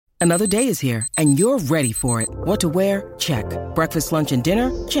Another day is here, and you're ready for it. What to wear? Check. Breakfast, lunch, and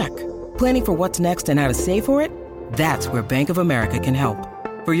dinner? Check. Planning for what's next and how to save for it? That's where Bank of America can help.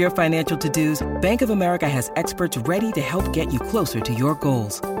 For your financial to-dos, Bank of America has experts ready to help get you closer to your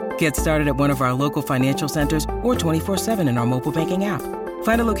goals. Get started at one of our local financial centers or 24/7 in our mobile banking app.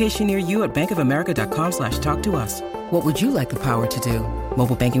 Find a location near you at bankofamerica.com/talktous. What would you like the power to do?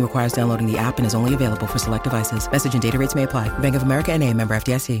 Mobile banking requires downloading the app and is only available for select devices. Message and data rates may apply. Bank of America N.A., member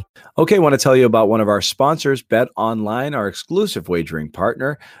FDIC. Okay, I want to tell you about one of our sponsors, Bet Online, our exclusive wagering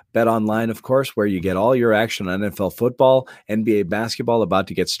partner. Bet Online, of course, where you get all your action on NFL football, NBA basketball about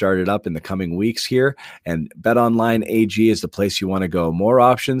to get started up in the coming weeks here. And Bet Online AG is the place you want to go. More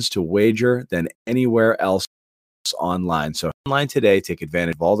options to wager than anywhere else online. So online today, take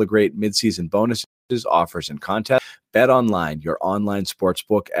advantage of all the great midseason bonuses, offers, and contests. Bet Online, your online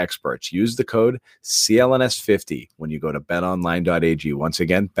sportsbook experts. Use the code CLNS50 when you go to betonline.ag. Once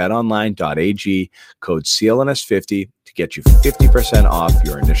again, betonline.ag, code CLNS50 to get you 50% off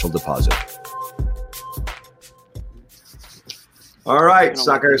your initial deposit. All right,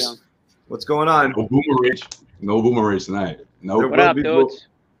 suckers. What's going on? No boomer rage. No boomer rage tonight. No. What up, dudes?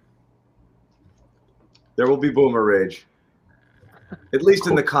 There will be boomer rage. At least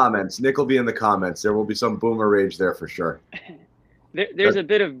in the comments. Nick will be in the comments. There will be some boomer rage there for sure. There's a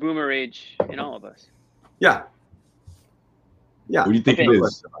bit of boomer rage in all of us. Yeah. Yeah. What do you think it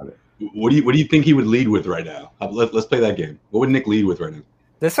is? What do you think he would lead with right now? Let's play that game. What would Nick lead with right now?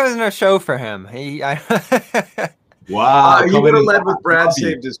 This wasn't a show for him. Wow. He would have led with Brad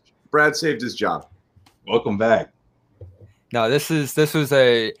saved his job. Welcome back. No, this was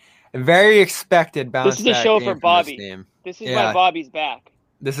a very expected bounce. This is a show for Bobby. This is why Bobby's back.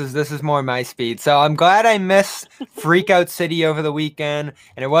 This is more my speed. So I'm glad I missed Freakout City over the weekend,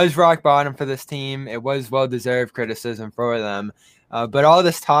 and it was rock bottom for this team. It was well-deserved criticism for them. But all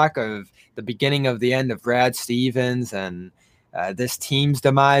this talk of the beginning of the end of Brad Stevens and this team's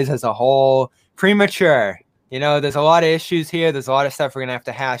demise as a whole, premature. You know, there's a lot of issues here. There's a lot of stuff we're going to have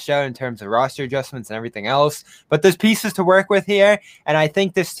to hash out in terms of roster adjustments and everything else. But there's pieces to work with here. And I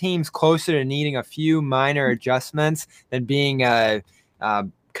think this team's closer to needing a few minor adjustments than being a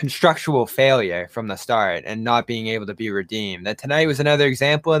constructual failure from the start and not being able to be redeemed. That tonight was another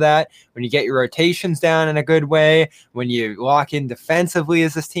example of that. When you get your rotations down in a good way, when you lock in defensively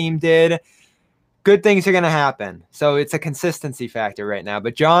as this team did, good things are going to happen. So it's a consistency factor right now.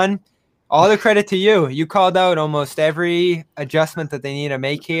 But John, all the credit to you. You called out almost every adjustment that they need to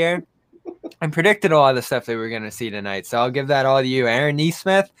make here and predicted a lot of the stuff that we're going to see tonight. So I'll give that all to you. Aaron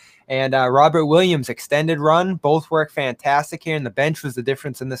Nesmith and Robert Williams' extended run both work fantastic here, and the bench was the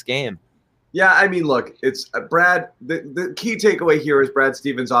difference in this game. Yeah, I mean, look, it's Brad. The key takeaway here is Brad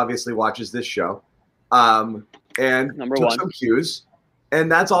Stevens obviously watches this show and took some cues,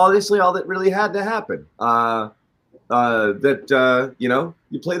 and that's obviously all that really had to happen.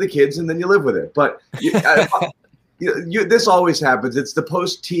 You play the kids and then you live with it. But this always happens. It's the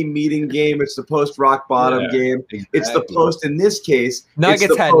post-team meeting game. It's the post-rock bottom game. Exactly. It's the post, in this case.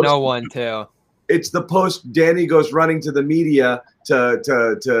 Nuggets had no one, too. It's the post, Danny goes running to the media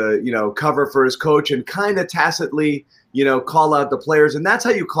to cover for his coach and kind of tacitly, call out the players. And that's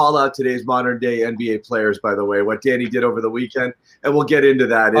how you call out today's modern-day NBA players, by the way, what Danny did over the weekend. And we'll get into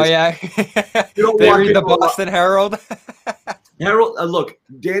that. You don't they read the Boston Herald? Harold, look,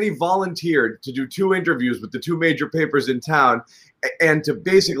 Danny volunteered to do 2 interviews with the 2 major papers in town and to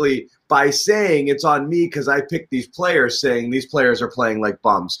basically, by saying it's on me because I picked these players, saying these players are playing like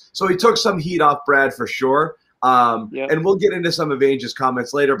bums. So he took some heat off Brad for sure. And we'll get into some of Ainge's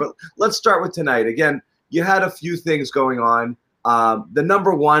comments later. But let's start with tonight. Again, you had a few things going on. The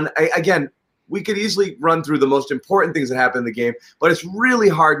number one, again, we could easily run through the most important things that happened in the game, but it's really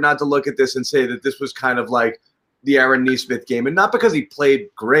hard not to look at this and say that this was kind of like the Aaron Nesmith game, and not because he played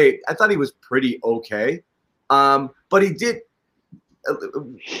great. I thought he was pretty okay, but he did.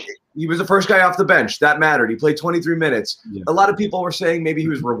 He was the first guy off the bench. That mattered. He played 23 minutes. Yeah. A lot of people were saying maybe he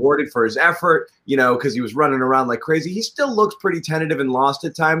was rewarded for his effort, because he was running around like crazy. He still looks pretty tentative and lost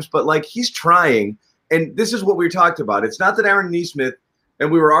at times, but he's trying. And this is what we talked about. It's not that Aaron Nesmith,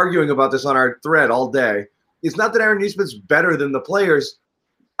 and we were arguing about this on our thread all day. It's not that Aaron Nesmith's better than the players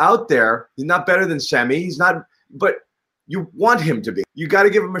out there. He's not better than Semi. He's not. But you want him to be. You got to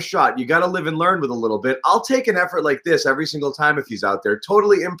give him a shot. You got to live and learn with a little bit. I'll take an effort like this every single time if he's out there.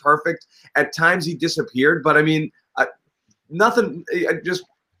 Totally imperfect. At times he disappeared, but I mean, nothing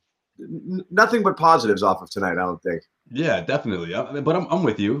but positives off of tonight, I don't think. Yeah, definitely. But I'm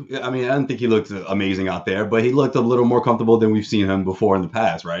with you. I mean, I didn't think he looked amazing out there, but he looked a little more comfortable than we've seen him before in the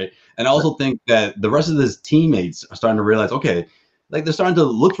past, right? And I also think that the rest of his teammates are starting to realize, okay, like they're starting to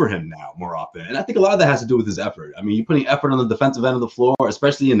look for him now more often. And I think a lot of that has to do with his effort. I mean, you putting effort on the defensive end of the floor,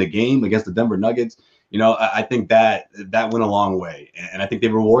 especially in the game against the Denver Nuggets. You know, I think that went a long way, and I think they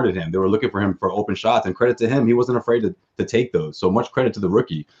rewarded him. They were looking for him for open shots, and credit to him, he wasn't afraid to take those. So much credit to the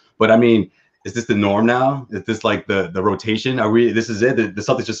rookie. But I mean, is this the norm now? Is this like the rotation? Are we? This is it? The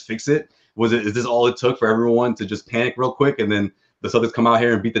Celtics just fix it? Is this all it took for everyone to just panic real quick, and then the Celtics come out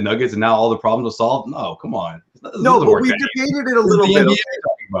here and beat the Nuggets, and now all the problems are solved? No, come on. No, but we debated it a little bit. Okay?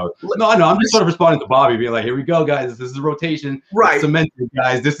 No, I know. I'm just sort of responding to Bobby, being like, "Here we go, guys. This is a rotation. Right, it's cemented,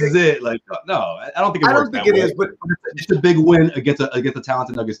 guys. This is it." Like, no, I don't think it works that way. Is, but it's a big win against a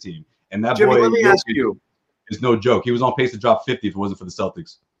talented Nuggets team, and that Jimmy, boy, let me ask you, is no joke. He was on pace to drop 50 if it wasn't for the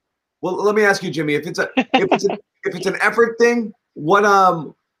Celtics. Well, let me ask you, Jimmy, if it's an effort thing, what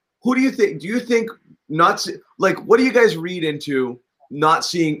who do you think? Do you think not like what do you guys read into not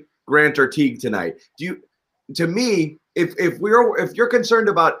seeing Grant or Teague tonight? To me, if you're concerned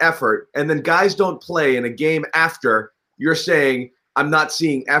about effort and then guys don't play in a game after you're saying I'm not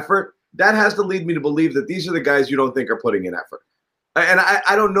seeing effort, that has to lead me to believe that these are the guys you don't think are putting in effort. And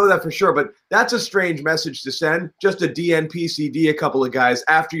I don't know that for sure, but that's a strange message to send. Just a DNP-CD a couple of guys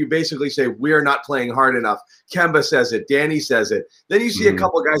after you basically say we're not playing hard enough. Kemba says it. Danny says it. Then you see a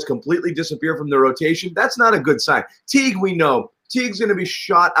couple of guys completely disappear from the rotation. That's not a good sign. Teague, we know. Teague's going to be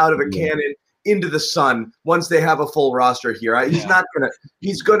shot out of a cannon into the sun once they have a full roster here. He's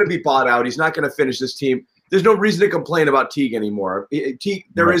going to be bought out. He's not going to finish this team. There's no reason to complain about Teague anymore.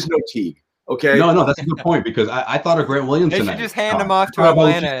 There is no Teague. Okay. No, that's a good point because I thought of Grant Williams tonight. They should just hand him off to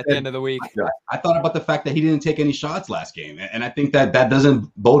Atlanta at the end of the week. I thought about the fact that he didn't take any shots last game, and I think that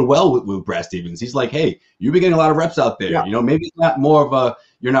doesn't bode well with Brad Stevens. He's like, hey, you've been getting a lot of reps out there. Yeah. You know, maybe it's not more of a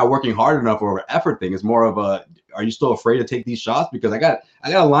you're not working hard enough or an effort thing. It's more of a are you still afraid to take these shots? Because I got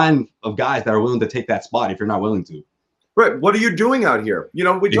a line of guys that are willing to take that spot if you're not willing to. Right. What are you doing out here? You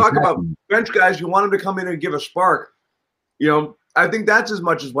know, we talk about bench guys. You want them to come in and give a spark. You know, I think that's as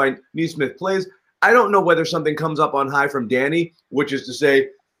much as why Nesmith plays. I don't know whether something comes up on high from Danny, which is to say,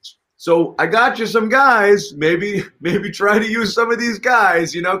 so I got you some guys. Maybe try to use some of these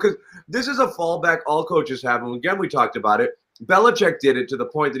guys, you know, because this is a fallback all coaches have. And again, we talked about it. Belichick did it to the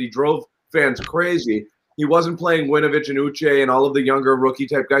point that he drove fans crazy. He wasn't playing Winovich and Uche and all of the younger rookie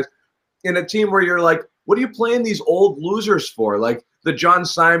type guys in a team where you're like, what are you playing these old losers for? Like the John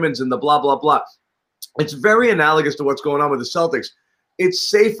Simons and the blah, blah, blah. It's very analogous to what's going on with the Celtics. It's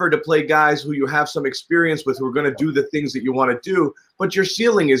safer to play guys who you have some experience with who are going to do the things that you want to do, but your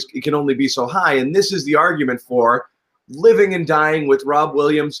ceiling it can only be so high. And this is the argument for living and dying with Rob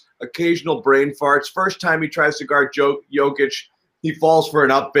Williams, occasional brain farts. First time he tries to guard Jokic, he falls for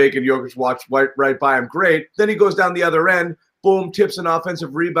an up fake and Jokic walks right by him. Great. Then he goes down the other end, boom, tips an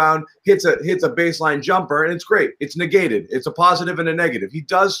offensive rebound, hits a baseline jumper, and it's great. It's negated. It's a positive and a negative. He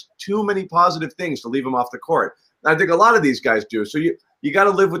does too many positive things to leave him off the court. I think a lot of these guys do. So you got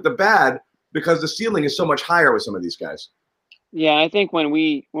to live with the bad because the ceiling is so much higher with some of these guys. Yeah, I think when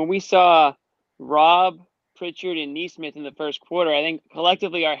we saw Rob, Pritchard, and Nesmith in the first quarter, I think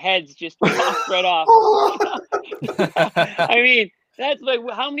collectively our heads just popped right off. I mean, that's like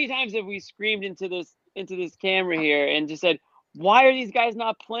how many times have we screamed into this camera here and just said, why are these guys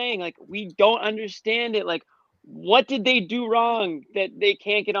not playing? Like, we don't understand it. Like, what did they do wrong that they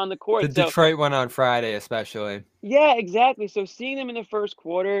can't get on the court? The Detroit one on Friday, especially. Yeah, exactly. So seeing them in the first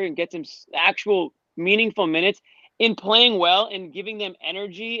quarter and get some actual meaningful minutes in playing well and giving them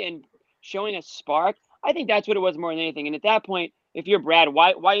energy and showing a spark, I think that's what it was more than anything. And at that point, if you're Brad,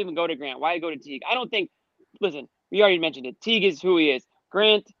 why even go to Grant? Why go to Teague? I don't think – listen, we already mentioned it. Teague is who he is.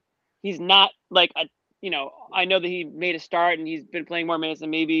 Grant, he's not like a – I know that he made a start and he's been playing more minutes than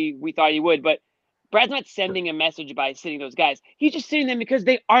maybe we thought he would, but Brad's not sending a message by sitting those guys. He's just sitting them because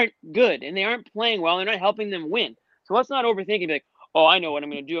they aren't good and they aren't playing well and they're not helping them win. So let's not overthink and be like, oh, I know what I'm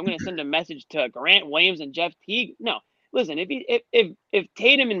going to do. I'm going to send a message to Grant Williams and Jeff Teague. No, listen, if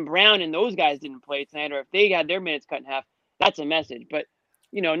Tatum and Brown and those guys didn't play tonight, or if they had their minutes cut in half, that's a message. But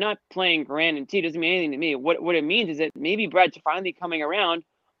not playing Grant and Teague doesn't mean anything to me. What it means is that maybe Brad's finally coming around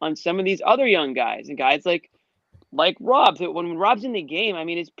on some of these other young guys and guys like Rob. So when Rob's in the game, I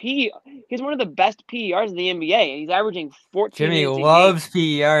mean, he's one of the best PERs in the NBA, and he's averaging 14. Jimmy loves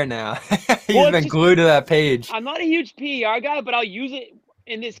PER now. He's been glued to that page. I'm not a huge PER guy, but I'll use it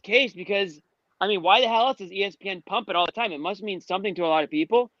in this case because, I mean, why the hell else does ESPN pump it all the time? It must mean something to a lot of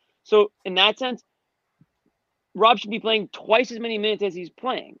people. So in that sense, Rob should be playing twice as many minutes as he's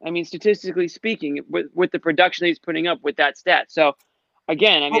playing. I mean, statistically speaking, with the production that he's putting up with that stat. So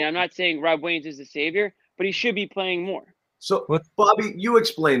again, I mean, I'm not saying Rob Williams is the savior, but he should be playing more. So, Bobby, you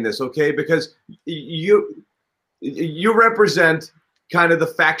explain this, okay? Because you represent kind of the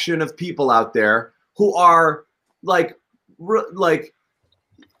faction of people out there who are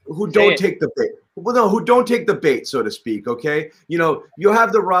who don't take the bait. Well, no, who don't take the bait, so to speak, okay? You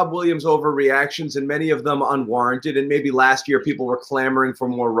have the Rob Williams overreactions, and many of them unwarranted, and maybe last year people were clamoring for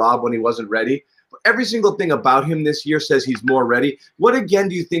more Rob when he wasn't ready. But every single thing about him this year says he's more ready. What, again,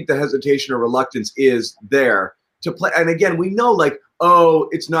 do you think the hesitation or reluctance is there to play? And, again, we know,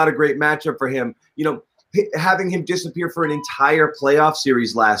 it's not a great matchup for him. Having him disappear for an entire playoff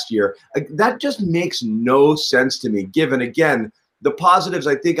series last year, that just makes no sense to me, given, again, the positives,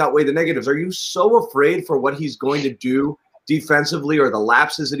 I think, outweigh the negatives. Are you so afraid for what he's going to do defensively or the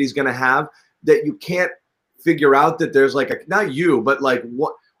lapses that he's going to have that you can't figure out that there's not you, but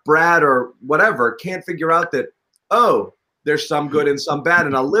what Brad or whatever can't figure out that, there's some good and some bad,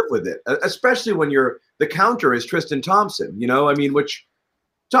 and I'll live with it, especially when the counter is Tristan Thompson, which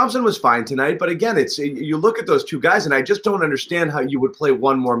Thompson was fine tonight. But again, you look at those two guys, and I just don't understand how you would play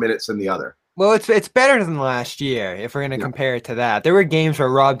one more minutes than the other. Well, it's better than last year if we're going to compare it to that. There were games where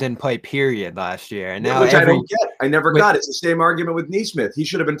Rob didn't play period last year. And now which I don't get. I never got. It's the same argument with Nesmith. He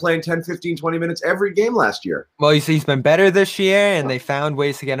should have been playing 10, 15, 20 minutes every game last year. Well, he's been better this year, and they found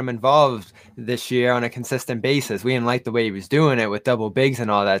ways to get him involved this year on a consistent basis. We didn't like the way he was doing it with double bigs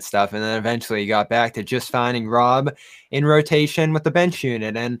and all that stuff. And then eventually he got back to just finding Rob in rotation with the bench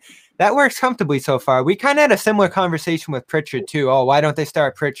unit. And that works comfortably so far. We kind of had a similar conversation with Pritchard too. Oh, why don't they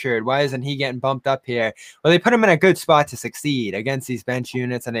start Pritchard? Why isn't he getting bumped up here? Well, they put him in a good spot to succeed against these bench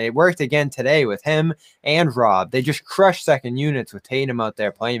units, and it worked again today with him and Rob. They just crushed second units with Tatum out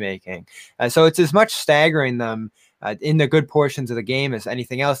there playmaking. So it's as much staggering them in the good portions of the game as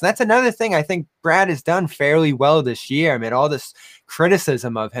anything else. And that's another thing I think Brad has done fairly well this year. I mean, all this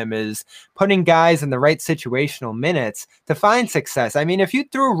criticism of him is putting guys in the right situational minutes to find success. I mean, if you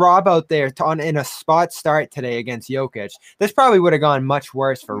threw Rob out there in a spot start today against Jokic, this probably would have gone much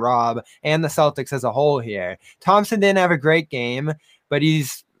worse for Rob and the Celtics as a whole here. Thompson didn't have a great game, but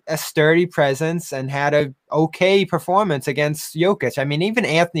he's a sturdy presence and had a okay performance against Jokic. I mean, even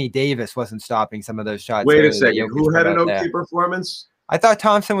Anthony Davis wasn't stopping some of those shots. Wait a second. Who had an okay performance? I thought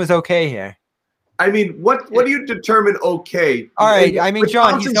Thompson was okay here. I mean, what do you determine okay? All right. I mean,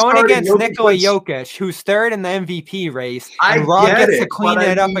 John, he's going against Nikola Jokic, who's third in the MVP race. And Rob gets to clean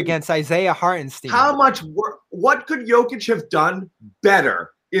it up against Isaiah Hartenstein. How much work? What could Jokic have done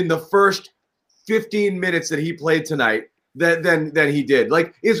better in the first 15 minutes that he played tonight than he did?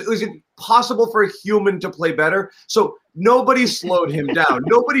 Is it possible for a human to play better? So nobody slowed him down.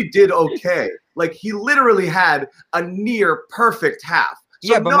 Nobody did okay. He literally had a near perfect half.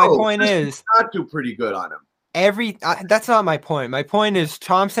 So but my point is not do pretty good on him. That's not my point. My point is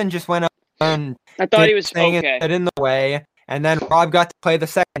Thompson just went up and I thought he was okay. It in the way. And then Rob got to play the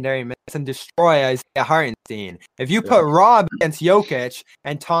secondary minutes and destroy Isaiah Hartenstein. If you put Rob against Jokic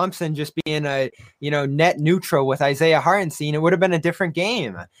and Thompson just being a net neutral with Isaiah Hartenstein, it would have been a different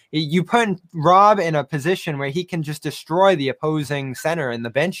game. You put Rob in a position where he can just destroy the opposing center in the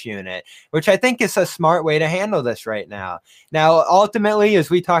bench unit, which I think is a smart way to handle this right now. Now, ultimately, as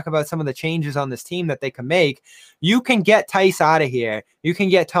we talk about some of the changes on this team that they can make, you can get Tice out of here. You can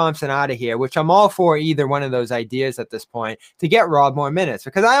get Thompson out of here, which I'm all for either one of those ideas at this point to get Rob more minutes,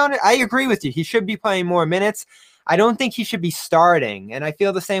 because I agree with you. He should be playing more minutes. I don't think he should be starting. And I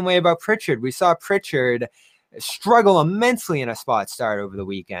feel the same way about Pritchard. We saw Pritchard struggle immensely in a spot start over the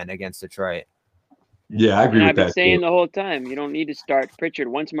weekend against Detroit. Yeah, I agree with that. I've been saying the whole time, you don't need to start Pritchard.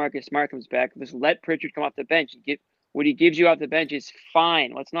 Once Marcus Smart comes back, just let Pritchard come off the bench. What he gives you off the bench is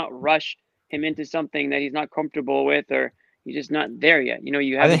fine. Let's not rush him into something that he's not comfortable with, or he's just not there yet.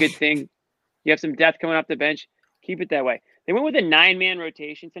 You have a good thing. You have some depth coming off the bench. Keep it that way. They went with a 9-man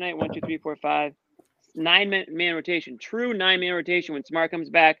rotation tonight. 1, 2, 3, 4, 5. 9-man rotation. True 9-man rotation. When Smart comes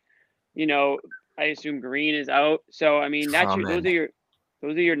back, I assume Green is out. So I mean, those are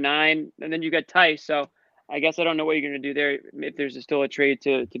your 9, and then you got Tice. So I guess I don't know what you're going to do there, if there's still a trade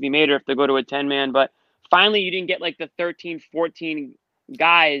to be made, or if they go to a 10-man. But finally, you didn't get the 13, 14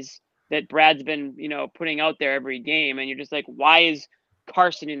 guys that Brad's been, putting out there every game. And you're just why is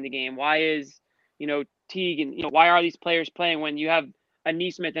Carson in the game? Why is, Teague, and, why are these players playing when you have a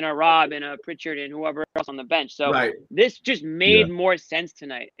Nesmith and a Rob and a Pritchard and whoever else on the bench? So This just made more sense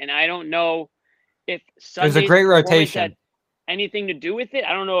tonight. And I don't know if Sunday's a great rotation had anything to do with it.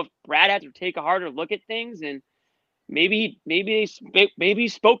 I don't know if Brad had to take a harder look at things, and maybe he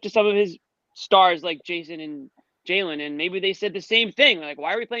spoke to some of his stars like Jason and Jalen, and maybe they said the same thing.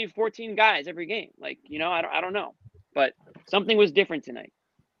 Why are we playing 14 guys every game? I don't know, but something was different tonight.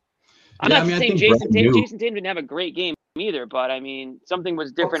 I'm not saying Jason Tatum didn't have a great game either, but I mean, something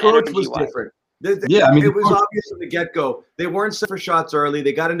was different. Approach was different. Yeah, I mean, it was obvious from the get-go. They weren't set for shots early.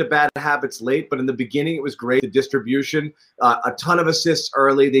 They got into bad habits late, but in the beginning, it was great. The distribution, a ton of assists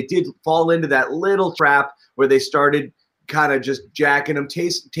early. They did fall into that little trap where they started kind of just jacking him.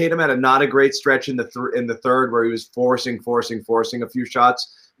 Tatum had not a great stretch in the third where he was forcing a few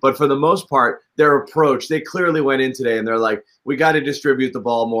shots. But for the most part, their approach, they clearly went in today and they're like, we got to distribute the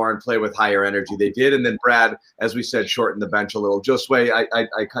ball more and play with higher energy. They did. And then Brad, as we said, shortened the bench a little. Josue,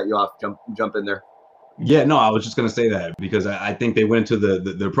 I cut you off. Jump in there. Yeah, no, I was just going to say that because I think they went into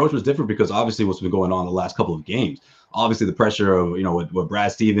the approach was different because obviously what's been going on the last couple of games. Obviously, the pressure of, what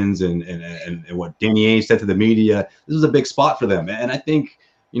Brad Stevens and what Danny Ainge said to the media, this was a big spot for them. And I think,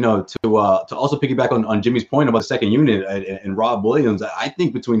 to also piggyback on Jimmy's point about the second unit and Rob Williams, I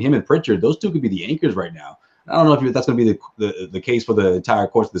think between him and Pritchard, those two could be the anchors right now. I don't know if that's going to be the case for the entire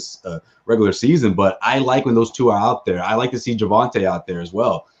course of this regular season, but I like when those two are out there. I like to see Javonte out there as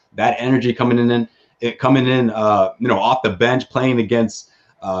well. That energy coming in, off the bench, playing against,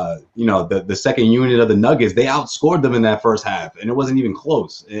 the second unit of the Nuggets. They outscored them in that first half, and it wasn't even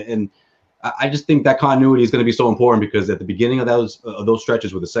close. And I just think that continuity is going to be so important because at the beginning of those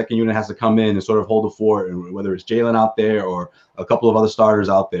stretches where the second unit has to come in and sort of hold the fort, and whether it's Jalen out there or a couple of other starters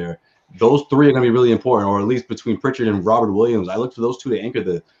out there, those three are going to be really important, or at least between Pritchard and Robert Williams. I look for those two to anchor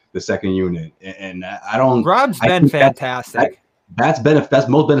the second unit. And I don't – Rob's been fantastic. That's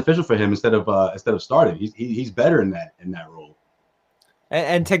most beneficial for him instead of starting. He's better in that role.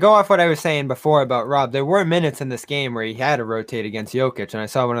 And to go off what I was saying before about Rob, there were minutes in this game where he had to rotate against Jokic, and I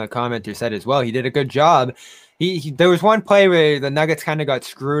saw one of the commenters said as well he did a good job. There was one play where the Nuggets kind of got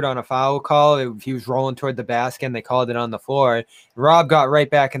screwed on a foul call. He was rolling toward the basket, and they called it on the floor. Rob got right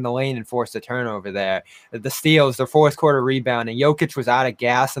back in the lane and forced a turnover there. The steals, the fourth quarter rebound, and Jokic was out of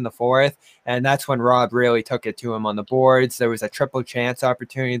gas in the fourth, and that's when Rob really took it to him on the boards. There was a triple chance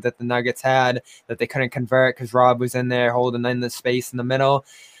opportunity that the Nuggets had that they couldn't convert because Rob was in there holding in the space in the middle.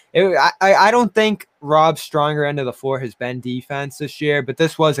 I don't think Rob's stronger end of the floor has been defense this year, but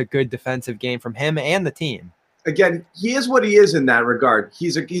this was a good defensive game from him and the team. Again, he is what he is in that regard.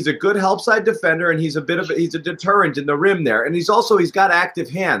 He's a good help side defender, and he's a deterrent in the rim there. And he's got active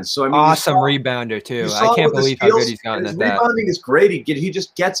hands. So I mean, awesome rebounder too. I can't believe how good he's gotten at that. Rebounding is great. He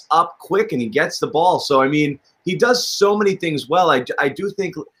just gets up quick and he gets the ball. So I mean, he does so many things well. I do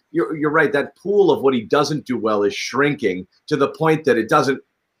think you're right. That pool of what he doesn't do well is shrinking to the point that it doesn't.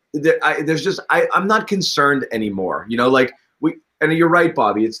 I'm not concerned anymore. And you're right,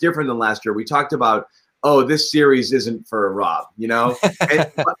 Bobby. It's different than last year. We talked about, this series isn't for Rob,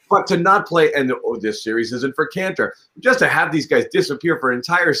 but to not play, and this series isn't for Cantor. Just to have these guys disappear for an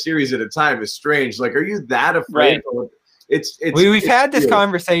entire series at a time is strange. Like, are you that afraid? Right. We've had this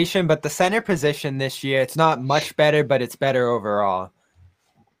conversation, but the center position this year, it's not much better, but it's better overall.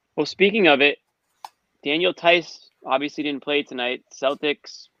 Well, speaking of it, Daniel Tice obviously didn't play tonight.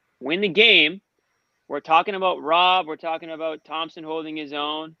 Celtics win the game. We're talking about Rob. We're talking about Thompson holding his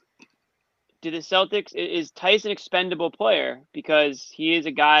own. Do the Celtics, is Tice an expendable player? Because he is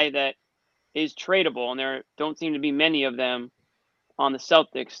a guy that is tradable, and there don't seem to be many of them on the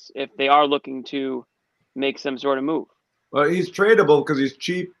Celtics if they are looking to make some sort of move. Well, he's tradable because he's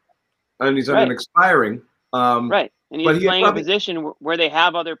cheap and he's on an expiring. Right. And he's playing a position where they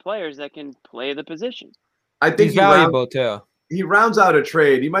have other players that can play the position. I think he's valuable too. He rounds out a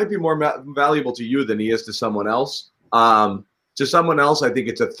trade. He might be more valuable to you than he is to someone else. To someone else, I think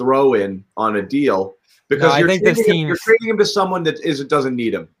it's a throw-in on a deal because you're trading him to someone that doesn't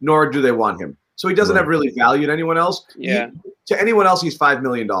need him, nor do they want him. So he doesn't have really value to anyone else. Yeah. To anyone else, he's $5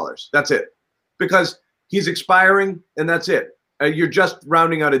 million. That's it. Because he's expiring, and that's it. You're just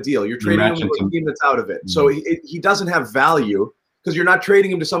rounding out a deal. You're trading him to a team that's out of it. Mm-hmm. So he doesn't have value because you're not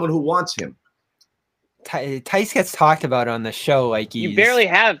trading him to someone who wants him. Tice gets talked about on the show like you barely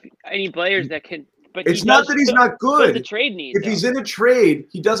have any players that can. But it's not that he's not good. The trade need, if he's in a trade,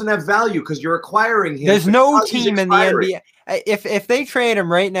 he doesn't have value because you're acquiring him. There's no team in the NBA. If they trade him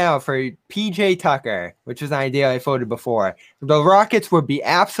right now for PJ Tucker, which is an idea I floated before, the Rockets would be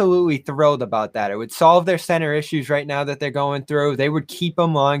absolutely thrilled about that. It would solve their center issues right now that they're going through. They would keep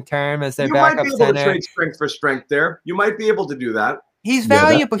him long term as their backup center. You might be able to trade strength for strength there. You might be able to do that. He's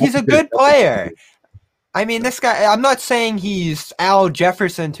valuable. He's a good player. I mean, this guy, I'm not saying he's Al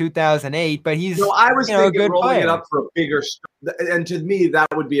Jefferson 2008, but he's I was thinking a good rolling player. It up for a bigger – and to me, that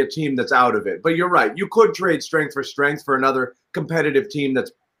would be a team that's out of it. But you're right. You could trade strength for another competitive team that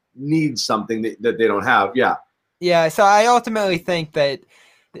needs something that they don't have. Yeah. Yeah, so I ultimately think that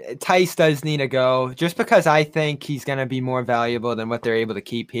Tice does need to go, just because I think he's going to be more valuable than what they're able to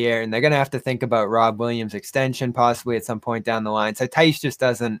keep here. And they're going to have to think about Rob Williams' extension possibly at some point down the line. So Tice just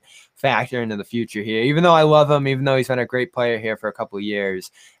doesn't factor into the future here. Even though I love him, even though he's been a great player here for a couple of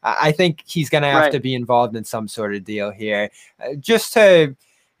years, I think he's going to have to be involved in some sort of deal here, just to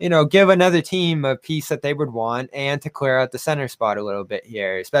give another team a piece that they would want and to clear out the center spot a little bit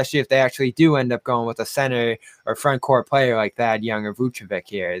here, especially if they actually do end up going with a center or front court player like that, Young or Vucevic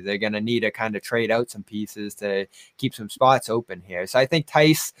here. They're going to need to kind of trade out some pieces to keep some spots open here. So I think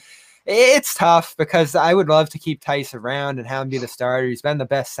Tice, it's tough because I would love to keep Tice around and have him be the starter. He's been the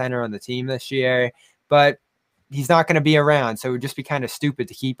best center on the team this year, but he's not going to be around. So it would just be kind of stupid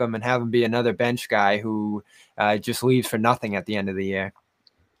to keep him and have him be another bench guy who just leaves for nothing at the end of the year.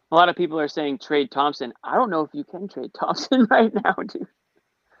 A lot of people are saying trade Thompson. I don't know if you can trade Thompson right now, dude.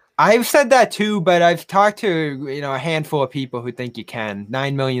 I've said that too, but I've talked to a handful of people who think you can.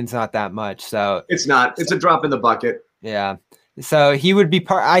 $9 million's not that much, so it's not. It's a drop in the bucket. Yeah, so he would be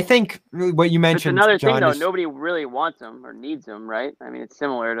part. I think what you mentioned. It's another John, thing, though. Nobody really wants him or needs him, right? I mean, it's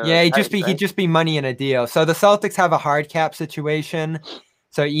similar to he'd just be money in a deal. So the Celtics have a hard cap situation.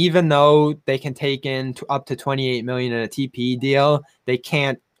 So even though they can take in up to $28 million in a TPE deal, they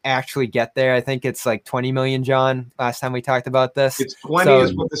can't actually get there. I think it's like 20 million, John, last time we talked about this. It's 20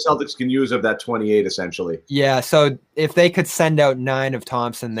 is what the Celtics can use of that 28 essentially. Yeah, so if they could send out 9 of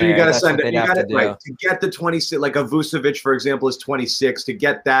Thompson there, so you got to send it. Right, to get the 26, like a Vucevic, for example, is 26. To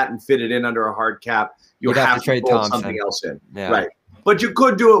get that and fit it in under a hard cap, you'd have to trade something else in. Yeah. Right. But you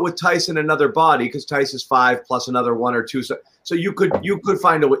could do it with Tyson another body because Tyson is 5 plus another 1 or 2. So you could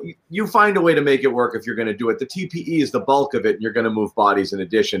find a way. You find a way to make it work if you're going to do it. The TPE is the bulk of it, and you're going to move bodies in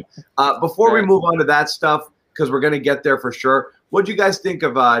addition. Before we move on to that stuff, because we're going to get there for sure. What do you guys think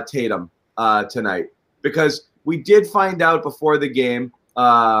of Tatum tonight? Because we did find out before the game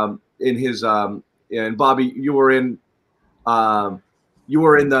in his and Bobby, you were in. You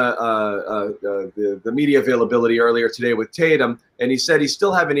were in the media availability earlier today with Tatum, and he said he's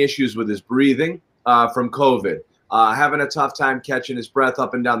still having issues with his breathing from COVID, having a tough time catching his breath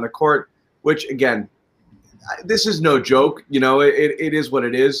up and down the court, which, again, this is no joke. It is what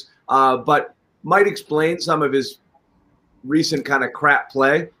it is, but might explain some of his recent kind of crap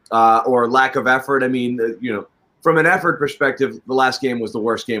play or lack of effort. I mean, from an effort perspective, the last game was the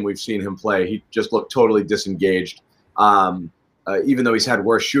worst game we've seen him play. He just looked totally disengaged. Even though he's had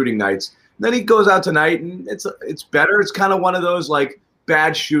worse shooting nights. Then he goes out tonight and it's better. It's kind of one of those like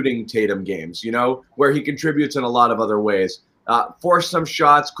bad shooting Tatum games, where he contributes in a lot of other ways. Forced some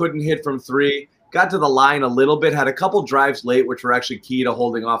shots, couldn't hit from 3, got to the line a little bit, had a couple drives late, which were actually key to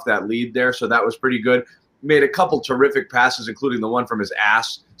holding off that lead there. So that was pretty good. Made a couple terrific passes, including the one from his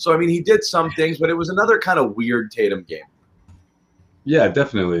ass. So, I mean, he did some things, but it was another kind of weird Tatum game. Yeah,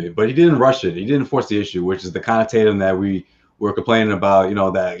 definitely. But he didn't rush it. He didn't force the issue, which is the kind of Tatum that we're complaining about,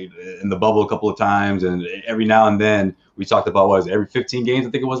 that in the bubble a couple of times, and every now and then we talked about every 15 games, I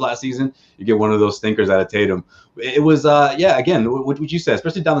think it was last season, you get one of those stinkers out of Tatum. It was, again, what you said,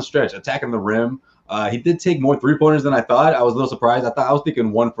 especially down the stretch, attacking the rim. He did take more 3-pointers than I thought. I was a little surprised. I was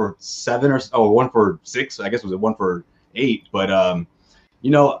thinking 1 for 7 or 1 for 6. I guess it was 1 for 8. But,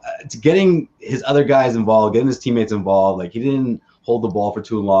 to getting his other guys involved, getting his teammates involved, like he didn't hold the ball for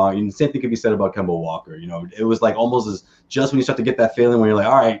too long. And the same thing could be said about Kemba Walker. It was like almost as just when you start to get that feeling when you're like,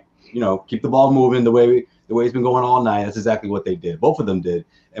 all right, keep the ball moving the way it's been going all night. That's exactly what they did. Both of them did.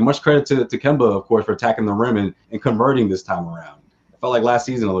 And much credit to Kemba, of course, for attacking the rim and converting this time around. It felt like last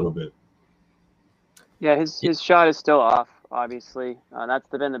season a little bit. Yeah, his shot is still off, obviously. That's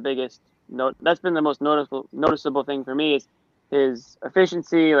been the biggest that's been the most noticeable thing for me is his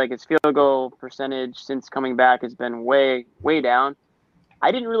efficiency, like his field goal percentage since coming back has been way, way down.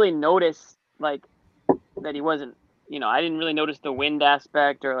 I didn't really notice like that he wasn't, I didn't really notice the wind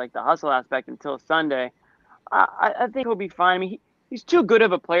aspect or like the hustle aspect until Sunday. I think he'll be fine. I mean, he's too good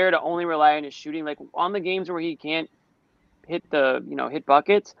of a player to only rely on his shooting. Like on the games where he can't hit hit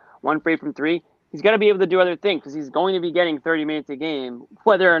buckets, 1 for 8 from 3, he's got to be able to do other things because he's going to be getting 30 minutes a game,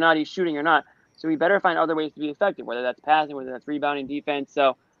 whether or not he's shooting or not. So we better find other ways to be effective, whether that's passing, whether that's rebounding, defense.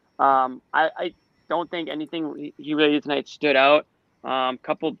 So I don't think anything he really did tonight stood out.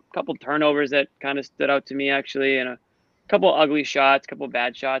 Couple turnovers that kind of stood out to me actually, and a couple ugly shots, couple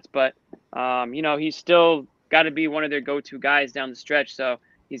bad shots. But he's still got to be one of their go-to guys down the stretch. So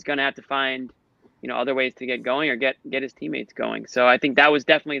he's going to have to find other ways to get going or get his teammates going. So I think that was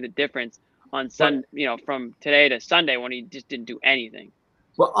definitely the difference on from today to Sunday when he just didn't do anything.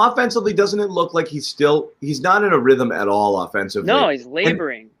 Well, offensively, doesn't it look like he's not in a rhythm at all offensively? No, he's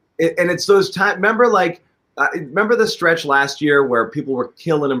laboring. And it's those times. Remember, like Remember the stretch last year where people were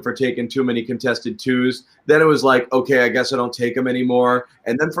killing him for taking too many contested twos? Then it was like, okay, I guess I don't take him anymore.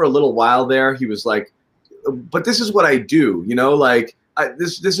 And then for a little while there, he was like, but this is what I do, like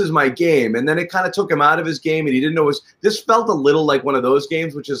this is my game. And then it kind of took him out of his game, and he didn't know this felt a little like one of those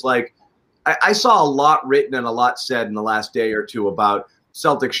games, which is like, I saw a lot written and a lot said in the last day or two about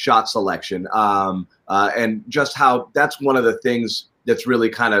Celtics shot selection, and just how that's one of the things that's really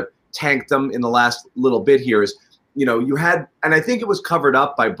kind of tanked them in the last little bit here is, you had, and I think it was covered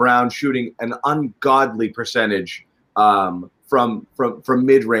up by Brown shooting an ungodly percentage from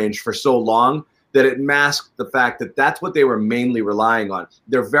mid-range for so long that it masked the fact that that's what they were mainly relying on.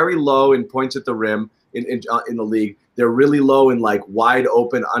 They're very low in points at the rim in the league. They're really low in like wide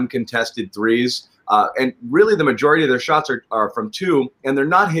open, uncontested threes. And really the majority of their shots are from two, and they're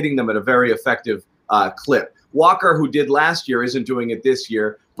not hitting them at a very effective clip. Walker, who did last year, isn't doing it this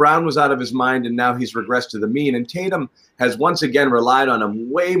year. Brown was out of his mind, and now he's regressed to the mean. And Tatum has once again relied on him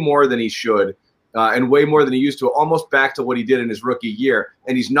way more than he should, and way more than he used to, almost back to what he did in his rookie year,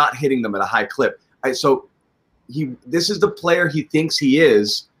 and he's not hitting them at a high clip. So this is the player he thinks he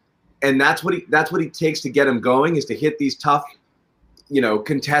is, and that's what he takes to get him going, is to hit these tough,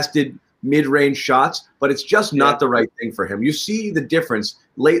 contested mid-range shots, but it's just not the right thing for him. You see the difference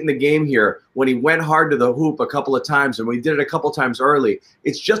late in the game here when he went hard to the hoop a couple of times, and when he did it a couple of times early.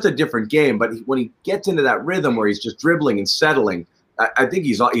 It's just a different game, but when he gets into that rhythm where he's just dribbling and settling, I think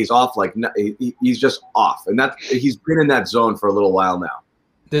he's off. Like he's just off, and he's been in that zone for a little while now.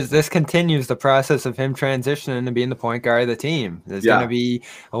 This continues the process of him transitioning to being the point guard of the team. There's going to be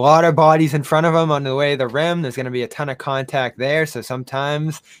a lot of bodies in front of him on the way to the rim. There's going to be a ton of contact there. So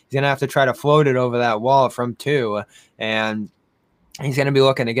sometimes he's going to have to try to float it over that wall from two. And he's going to be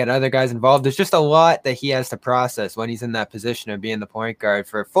looking to get other guys involved. There's just a lot that he has to process when he's in that position of being the point guard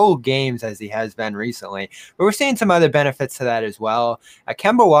for full games as he has been recently. But we're seeing some other benefits to that as well.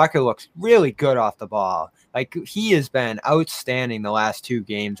 Kemba Walker looks really good off the ball. Like, he has been outstanding the last two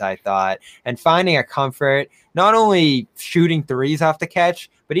games, I thought, and finding a comfort, not only shooting threes off the catch,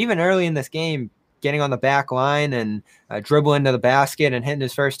 but even early in this game, getting on the back line and dribbling to the basket and hitting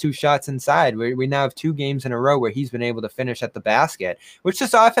his first two shots inside. We now have 2 games in a row where he's been able to finish at the basket, which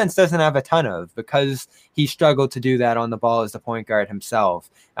this offense doesn't have a ton of because he struggled to do that on the ball as the point guard himself.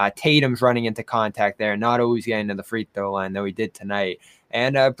 Tatum's running into contact there, not always getting to the free throw line, though he did tonight.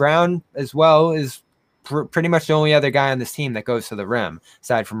 And Brown as well is pretty much the only other guy on this team that goes to the rim,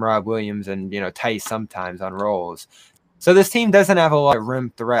 aside from Rob Williams and, Tice sometimes on rolls. So this team doesn't have a lot of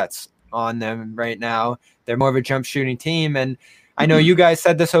rim threats on them right now. They're more of a jump shooting team. And I know you guys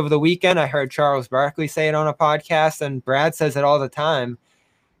said this over the weekend. I heard Charles Barkley say it on a podcast, and Brad says it all the time.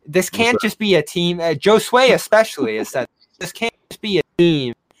 This can't just be a team. Joe Sway especially has said this can't just be a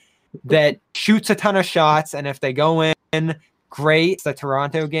team that shoots a ton of shots, and if they go in, great, it's the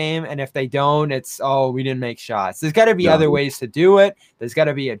Toronto game, and if they don't, it's, we didn't make shots. There's got to be other ways to do it. There's got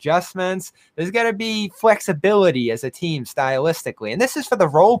to be adjustments. There's got to be flexibility as a team stylistically, and this is for the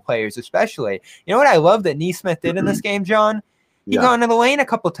role players especially. You know what I love that Nesmith did in this game, John? He got into the lane a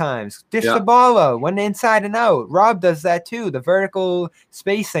couple times, dished the ball out, went inside and out. Rob does that too, the vertical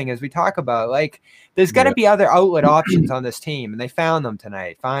spacing as we talk about. Like, there's got to be other outlet options on this team, and they found them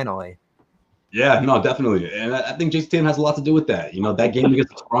tonight, finally. Yeah, no, definitely. And I think Jason Tatum has a lot to do with that. That game against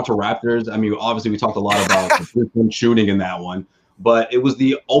the Toronto Raptors, I mean, obviously we talked a lot about shooting in that one, but it was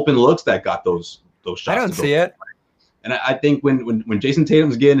the open looks that got those shots. I don't see it. And I think when Jason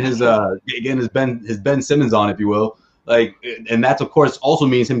Tatum's getting his Ben Simmons on, if you will, like, and that's, of course, also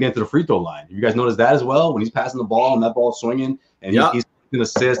means him getting to the free throw line. You guys notice that as well? When he's passing the ball and that ball's swinging, and he's an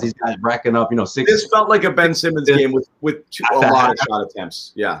assist, these guys racking up, 6. This felt like a Ben Simmons game with a lot of shot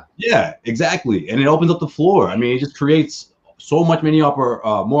attempts. Yeah, exactly. And it opens up the floor. I mean, it just creates so many more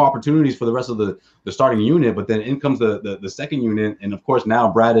opportunities for the rest of the starting unit. But then in comes the second unit, and of course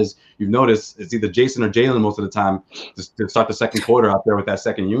now Brad, as you've noticed, it's either Jason or Jalen most of the time to start the second quarter out there with that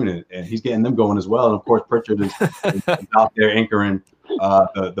second unit, and he's getting them going as well. And of course Pritchard is out there anchoring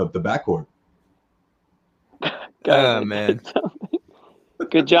the backcourt. Oh man.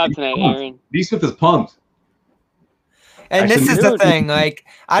 Good job tonight, Aaron. Nesmith is pumped. And actually, this is the thing. Like,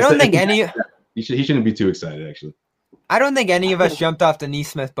 I don't think he shouldn't be too excited, actually. I don't think any of us jumped off the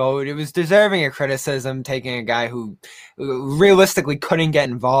Nesmith boat. It was deserving of criticism, taking a guy who realistically couldn't get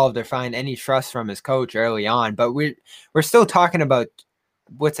involved or find any trust from his coach early on. But we're still talking about,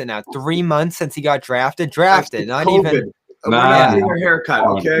 what's it now, 3 months since he got drafted, not COVID. Even. We're not getting your haircut,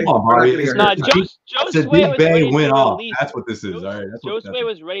 okay? Joe Sway was ready to release. That's what this is. All right. Joe Sway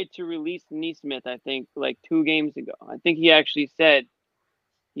was ready to release Nesmith, I think, like 2 games ago. I think he actually said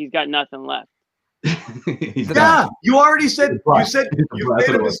he's got nothing left. Yeah, you already said you made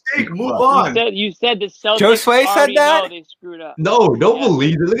a mistake. Move on. You said the Celtics Josue said already that? know they screwed up. No, don't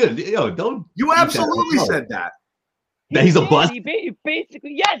believe it. Look at don't. You absolutely said that. That he's a bust. He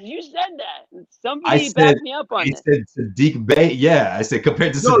basically, yes, you said that. Somebody I said, backed me up on he this. said Sadiq Bey. Yeah, I said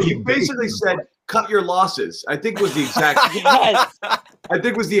compared to No, Sadiq you basically said cut your losses. I think was the exact. Yes. I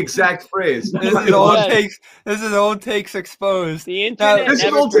think was the exact phrase. This is old takes. This is old takes exposed. The internet This is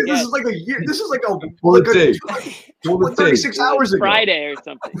never old. This forgets. is like a year. This is like a Pull like the tape. a 36 hours ago. Friday or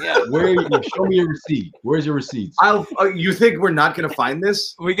something. Yeah. Show me your receipt. Where's your receipts? You think we're not going to find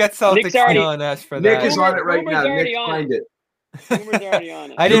this? We got Celtics Nick's already- on us for Nick that. is on it right Rumor's now. already Nick, on find it. Rumors already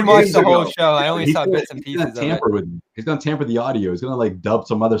on it. I didn't 2 watch days the whole ago. show. I only He's saw gonna- bits and he's gonna pieces of it. tamper with me. He's gonna tamper the audio. He's gonna like dub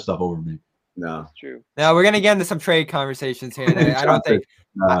some other stuff over me. No. That's true. Now we're gonna get into some trade conversations here. I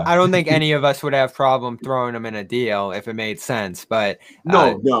don't think any of us would have problem throwing them in a deal if it made sense. But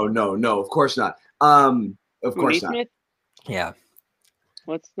No. Of course not. Of course not. Nesmith? yeah,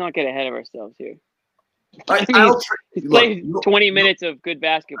 Let's not get ahead of ourselves here. He's Look, played 20 minutes of good Are you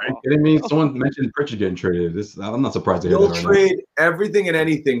basketball. kidding me? Someone mentioned Pritchard getting traded. I'm not surprised to hear that You'll right trade everything and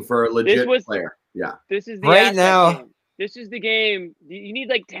anything for a legit player. Yeah. This is the Right asset now- game. This is the game. You need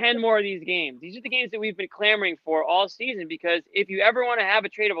like 10 more of these games. These are the games that we've been clamoring for all season, because if you ever want to have a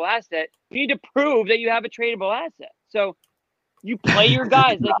tradable asset, you need to prove that you have a tradable asset. So you play your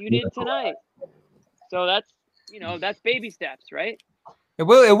guys like you did tonight. So that's baby steps, right?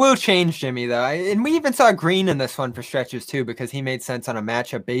 it will change, Jimmy, though. And we even saw Green in this one for stretches too, because he made sense on a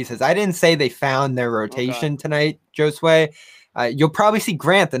matchup basis. I didn't say they found their rotation tonight, Josue. You'll probably see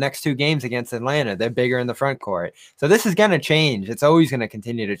Grant the next 2 games against Atlanta. They're bigger in the front court. So this is going to change. It's always going to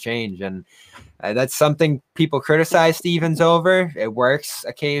continue to change. And that's something people criticize Stevens over. It works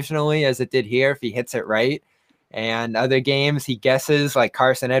occasionally, as it did here, if he hits it right. And other games, he guesses, like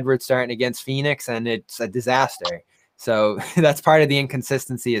Carson Edwards starting against Phoenix, and it's a disaster. So that's part of the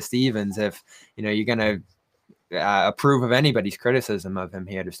inconsistency of Stevens. If you're going to approve of anybody's criticism of him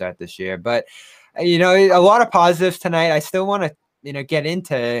here to start this year. But a lot of positives tonight. I still want to, get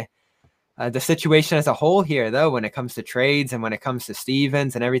into the situation as a whole here, though, when it comes to trades and when it comes to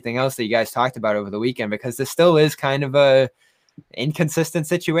Stevens and everything else that you guys talked about over the weekend, because this still is kind of a inconsistent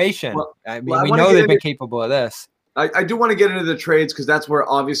situation. We know they've been capable of this. I do want to get into the trades, because that's where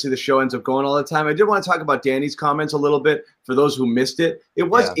obviously the show ends up going all the time. I did want to talk about Danny's comments a little bit for those who missed it. It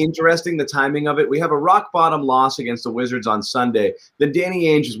was interesting, the timing of it. We have a rock bottom loss against the Wizards on Sunday. Then Danny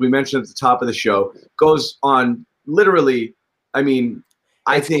Ainge, as we mentioned at the top of the show, goes on literally, I think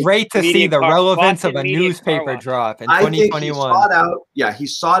it's great to see the relevance of a newspaper drop in 2021. He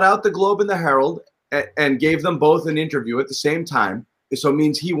sought out the Globe and the Herald and gave them both an interview at the same time. So it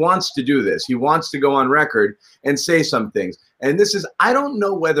means he wants to do this. He wants to go on record and say some things. And this is, I don't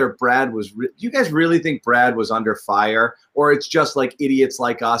know whether Brad was, do you guys really think Brad was under fire, or it's just like idiots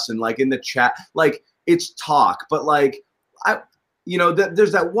like us and like in the chat, like it's talk, but like,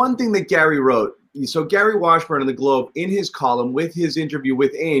 there's that one thing that Gary wrote. So Gary Washburn in the Globe, in his column with his interview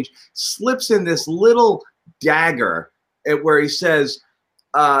with Ainge, slips in this little dagger where he says,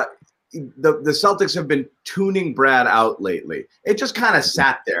 the Celtics have been tuning Brad out lately. It just kind of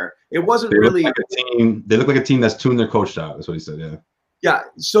sat there. It wasn't really like a team. They look like a team that's tuned their coach out. That's what he said. Yeah. Yeah.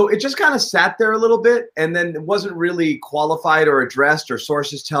 So it just kind of sat there a little bit, and then it wasn't really qualified or addressed, or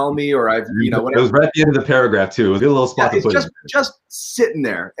sources tell me, or I've whatever. It was right at the end of the paragraph too. It was a little spot to put. Just sitting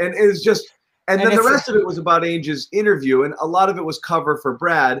there, and it was just. And then the rest of it was about Ainge's interview, and a lot of it was cover for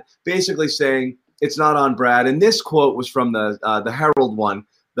Brad, basically saying it's not on Brad. And this quote was from the Herald one.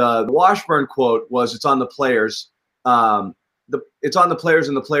 The Washburn quote was, "It's on the players. It's on the players,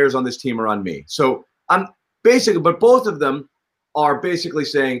 and the players on this team are on me." So I'm basically, but both of them are basically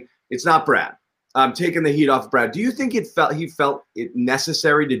saying it's not Brad. I'm taking the heat off Brad. Do you think he felt it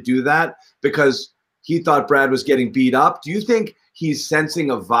necessary to do that because he thought Brad was getting beat up? Do you think he's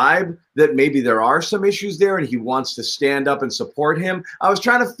sensing a vibe that maybe there are some issues there and he wants to stand up and support him? I was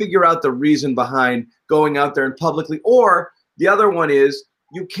trying to figure out the reason behind going out there and publicly. Or the other one is,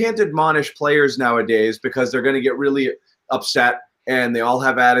 you can't admonish players nowadays because they're going to get really upset and they all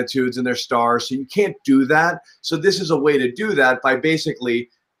have attitudes and they're stars. So you can't do that. So this is a way to do that by basically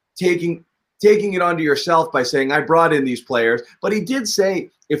taking it onto yourself by saying, I brought in these players. But he did say,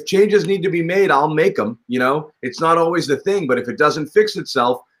 if changes need to be made, I'll make them. It's not always the thing, but if it doesn't fix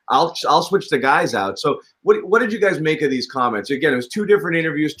itself, I'll switch the guys out. So what did you guys make of these comments? Again, it was 2 different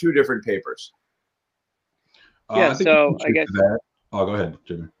interviews, 2 different papers. Yeah, so I guess. Oh, go ahead,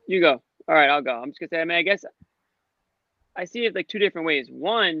 Jimmy. You go. All right, I'll go. I'm just going to say, I guess I see it like 2 different ways.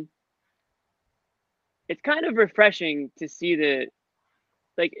 One, it's kind of refreshing to see the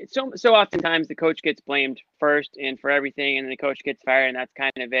like so oftentimes the coach gets blamed first and for everything, and then the coach gets fired, and that's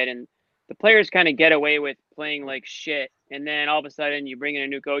kind of it. And the players kind of get away with playing like shit, and then all of a sudden you bring in a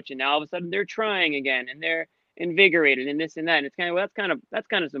new coach, and now all of a sudden they're trying again, and they're invigorated, and this and that. And it's kind of that's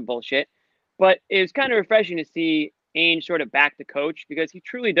kind of some bullshit. But it was kind of refreshing to see Ainge sort of back the coach, because he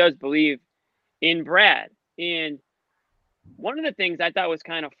truly does believe in Brad. And one of the things I thought was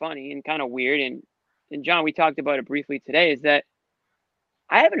kind of funny and kind of weird, and John, we talked about it briefly today, is that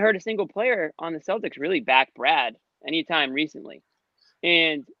I haven't heard a single player on the Celtics really back Brad anytime recently.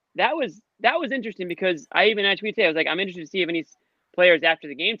 And that was interesting, because I even actually today, I was like, I'm interested to see if any players after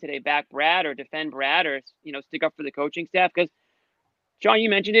the game today back Brad or defend Brad or, stick up for the coaching staff. Because, John, you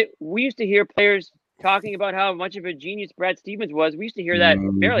mentioned it. We used to hear players talking about how much of a genius Brad Stevens was. We used to hear that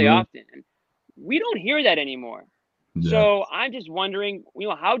fairly often. And we don't hear that anymore. Yeah. So I'm just wondering,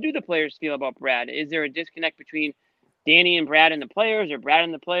 how do the players feel about Brad? Is there a disconnect between Danny and Brad and the players, or Brad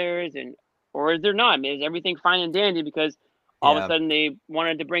and the players, or is there not? I mean, is everything fine and dandy because all of a sudden they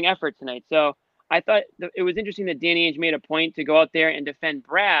wanted to bring effort tonight? So I thought it was interesting that Danny Ainge made a point to go out there and defend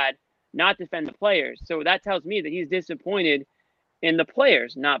Brad, not defend the players. So that tells me that he's disappointed in the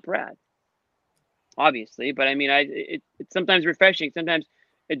players, not Brad, obviously. But I mean, it's sometimes refreshing. Sometimes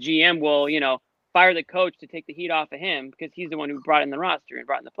a GM will, fire the coach to take the heat off of him, because he's the one who brought in the roster and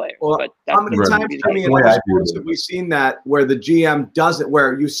brought in the players. Well, but how many times, Jimmy, in other sports have we seen that, where the GM doesn't,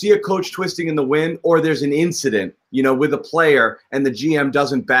 where you see a coach twisting in the wind, or there's an incident, with a player and the GM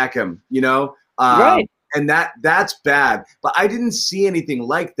doesn't back him, right. And that's bad. But I didn't see anything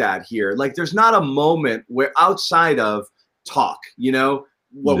like that here. Like, there's not a moment where, outside of talk,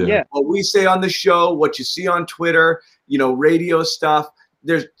 what we say on the show, what you see on Twitter, radio stuff,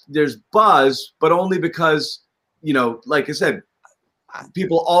 there's buzz, but only because, like I said,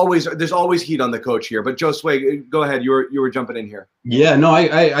 there's always heat on the coach here. But Joe Sway, go ahead. You were jumping in here. Yeah, no,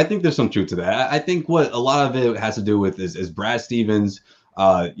 I think there's some truth to that. I think what a lot of it has to do with is Brad Stevens,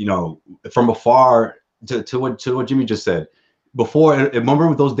 from afar, to what Jimmy just said. Before,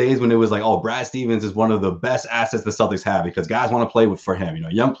 remember those days when it was like, oh, Brad Stevens is one of the best assets the Celtics have, because guys want to play for him.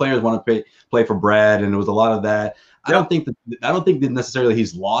 Young players want to play for Brad, and there was a lot of that. I don't think that necessarily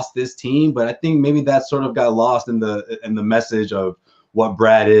he's lost this team, but I think maybe that sort of got lost in the message of what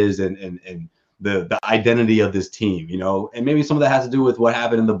Brad is and the identity of this team, and maybe some of that has to do with what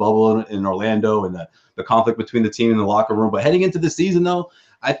happened in the bubble in Orlando and the conflict between the team and the locker room. But heading into the season, though,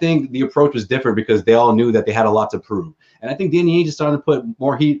 I think the approach was different, because they all knew that they had a lot to prove. And I think Danny Ainge is starting to put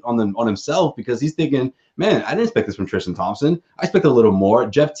more heat on himself, because he's thinking, man, I didn't expect this from Tristan Thompson. I expected a little more.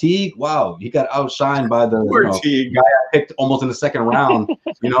 Jeff Teague, wow, he got outshined by the guy I picked almost in the second round.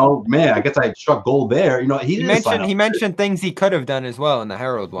 Man, I guess I struck gold there. He mentioned things he could have done as well in the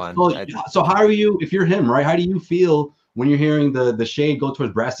Herald one. So how are you, if you're him, right? How do you feel when you're hearing the shade go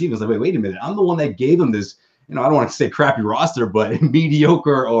towards Brad Stevens? Like, wait a minute, I'm the one that gave him this, I don't want to say crappy roster, but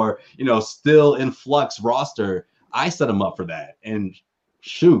mediocre or, still in flux roster. I set him up for that. And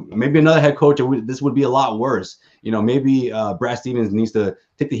shoot, maybe another head coach, this would be a lot worse. Maybe Brad Stevens needs to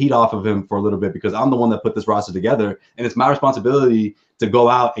take the heat off of him for a little bit, because I'm the one that put this roster together. And it's my responsibility to go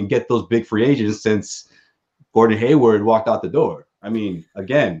out and get those big free agents, since Gordon Hayward walked out the door. I mean,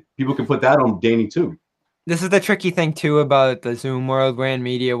 again, people can put that on Danny too. This is the tricky thing too about the Zoom world, brand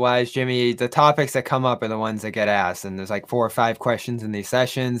media wise, Jimmy. The topics that come up are the ones that get asked, and there's like 4 or 5 questions in these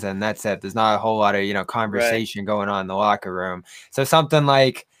sessions, and that's it. There's not a whole lot of conversation going on in the locker room. So something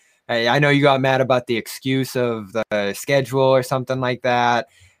like, hey, I know you got mad about the excuse of the schedule or something like that.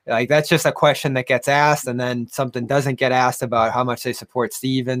 Like, that's just a question that gets asked, and then something doesn't get asked about how much they support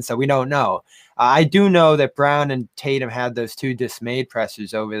Stevens. So we don't know. I do know that Brown and Tatum had those 2 dismayed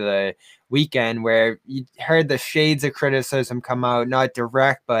pressers over the weekend, where you heard the shades of criticism come out, not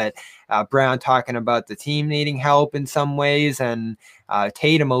direct, but Brown talking about the team needing help in some ways, and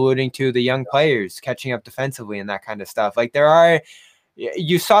Tatum alluding to the young players catching up defensively and that kind of stuff. Like,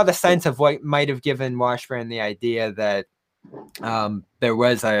 you saw the sense of what might have given Washburn the idea that there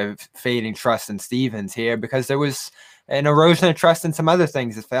was a fading trust in Stevens here, because there was an erosion of trust in some other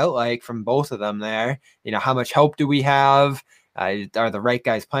things, it felt like, from both of them there. How much help do we have? Are the right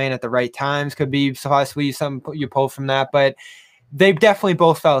guys playing at the right times? Could be possibly something you pull from that, but they definitely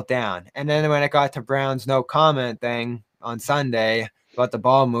both felt down. And then when it got to Brown's no comment thing on Sunday about the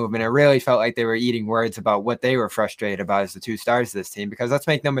ball movement, it really felt like they were eating words about what they were frustrated about as the 2 stars of this team. Because let's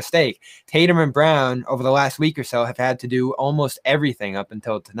make no mistake, Tatum and Brown over the last week or so have had to do almost everything up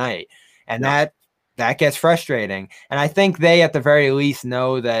until tonight. And that gets frustrating. And I think they, at the very least,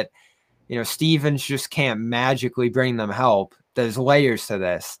 know that, Stevens just can't magically bring them help. There's layers to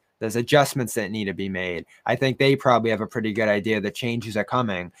this. There's adjustments that need to be made. I think they probably have a pretty good idea that changes are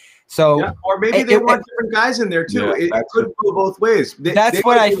coming. So, or maybe they want different guys in there too. Yeah, it could go both ways. That's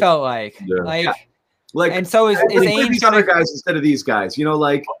what I felt like. Yeah. Like, and so is Ainge these other guys instead of these guys? You know,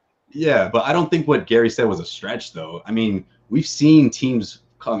 like. Yeah, but I don't think what Gary said was a stretch, though. I mean, we've seen teams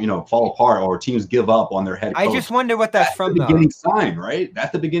fall apart or teams give up on their head coach. I just wonder what that's from. The beginning sign, right?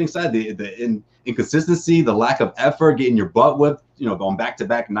 That's the beginning sign. The inconsistency, the lack of effort, getting your butt whipped, going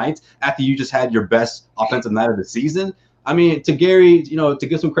back-to-back nights after you just had your best offensive night of the season. I mean, to Gary, to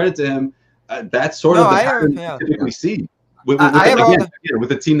give some credit to him, that's sort of the pattern we typically see. With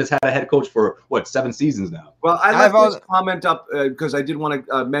a team that's had a head coach for 7 seasons now. Well, I left this comment up because I did want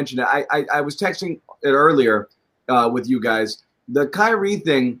to mention it. I was texting it earlier with you guys. The Kyrie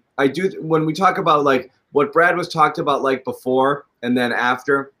thing, I do when we talk about like what Brad was talked about like before and then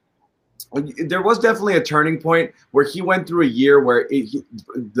after. There was definitely a turning point where he went through a year where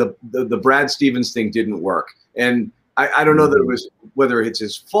the Brad Stevens thing didn't work, and I don't know that it was whether it's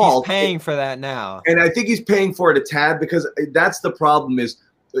his fault. He's paying for that now, and I think he's paying for it a tad because that's the problem. Is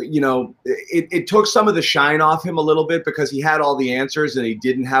it took some of the shine off him a little bit because he had all the answers and he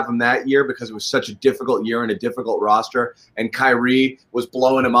didn't have them that year because it was such a difficult year and a difficult roster. And Kyrie was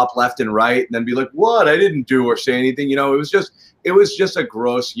blowing him up left and right, and then be like, "What? I didn't do or say anything." It was just a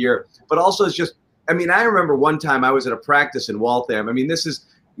gross year. But also, it's just. I mean, I remember one time I was at a practice in Waltham. I mean, this is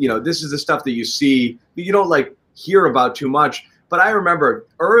the stuff that you see. You don't like hear about too much. But I remember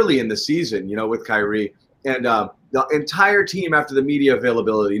early in the season, with Kyrie and the entire team after the media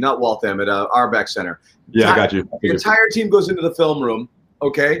availability, not Waltham, at Arbeck Center. Yeah, I got you. The entire team goes into the film room,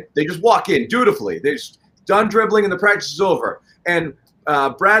 okay? They just walk in dutifully. They're just done dribbling and the practice is over. And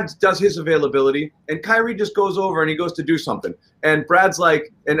Brad does his availability, and Kyrie just goes over and he goes to do something. And Brad's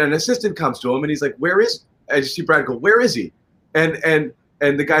like, and an assistant comes to him and he's like, "Where is?" I just see Brad go, "Where is he?" And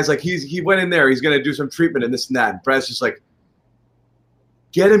the guy's like, he went in there. He's going to do some treatment and this and that. And Brad's just like,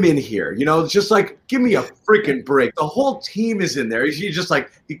 "Get him in here." Just like, give me a freaking break. The whole team is in there. He's just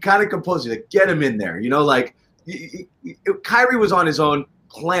like, he kind of composed. He's like, "Get him in there." Kyrie was on his own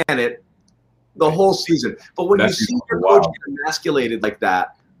planet the whole season. But when you see your coach get emasculated like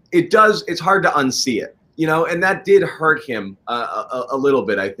that, it's hard to unsee it, and that did hurt him a little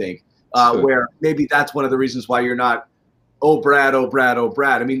bit, I think, where maybe that's one of the reasons why you're not, "Oh, Brad, oh, Brad, oh,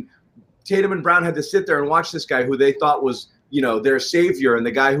 Brad." I mean, Tatum and Brown had to sit there and watch this guy who they thought was, their savior and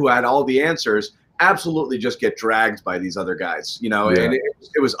the guy who had all the answers absolutely just get dragged by these other guys, and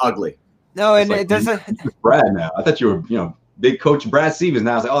it was ugly. No, and it doesn't. Brad now. I thought you were, big coach Brad Stevens.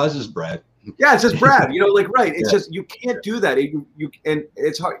 Now it's like, oh, that's just Brad. Yeah, it's just Brad. Right. It's just you can't do that. And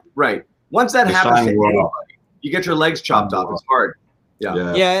it's hard. Right. Once that happens to anybody, you get your legs chopped off. It's hard.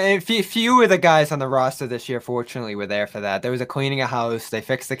 Yeah. And few of the guys on the roster this year, fortunately, were there for that. There was a cleaning of house. They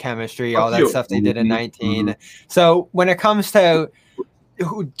fixed the chemistry, all that stuff they did in 19. Mm-hmm. So when it comes to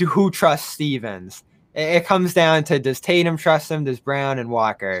who trusts Stevens, it comes down to, does Tatum trust him? Does Brown and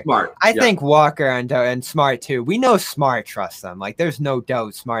Walker? Smart. I think Walker and Smart too. We know Smart trusts them. Like, there's no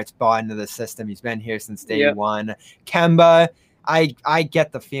doubt Smart's bought into the system. He's been here since day one. Kemba, I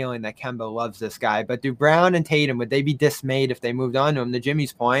get the feeling that Kemba loves this guy, but do Brown and Tatum, would they be dismayed if they moved on to him? To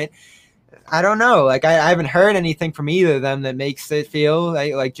Jimmy's point, I don't know. Like, I haven't heard anything from either of them that makes it feel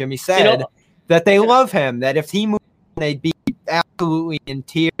like Jimmy said, that they love him, that if he moved on, they'd be absolutely in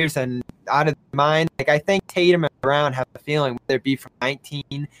tears and out of their mind. Like, I think Tatum and Brown have a feeling, whether it be from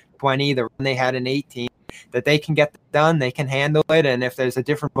 19, 20, the run they had in 18, that they can get it done, they can handle it, and if there's a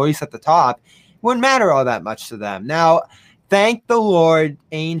different voice at the top, it wouldn't matter all that much to them. Now, thank the Lord,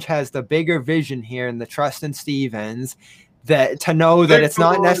 Ainge has the bigger vision here and the trust in Stevens to know that it's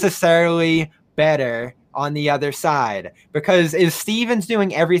not necessarily better on the other side. Because is Stevens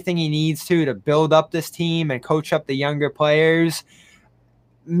doing everything he needs to build up this team and coach up the younger players?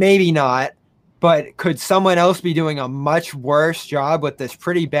 Maybe not. But could someone else be doing a much worse job with this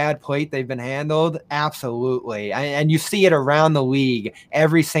pretty bad plate they've been handled? Absolutely. And you see it around the league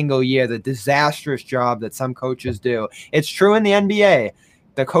every single year, the disastrous job that some coaches do. It's true in the NBA.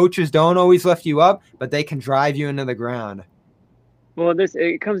 The coaches don't always lift you up, but they can drive you into the ground. Well,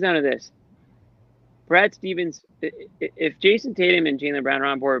 it comes down to this. Brad Stevens, if Jason Tatum and Jaylen Brown are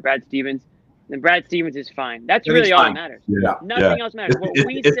on board with Brad Stevens, then Brad Stevens is fine. That's really all that matters. Yeah. Nothing else matters. What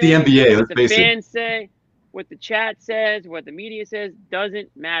we say, the NBA, what the fans say, what the chat says, what the media says, doesn't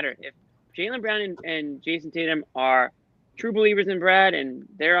matter. If Jaylen Brown and Jason Tatum are true believers in Brad and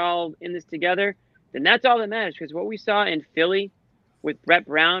they're all in this together, then that's all that matters. Because what we saw in Philly with Brett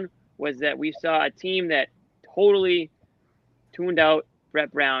Brown was that we saw a team that totally tuned out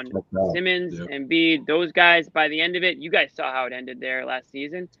Brett Brown. Simmons, Embiid, those guys, by the end of it, you guys saw how it ended there last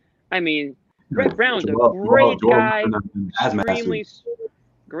season. I mean, Brett Brown's a Joel great guy, as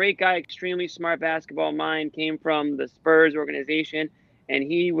great guy, extremely smart basketball mind, came from the Spurs organization, and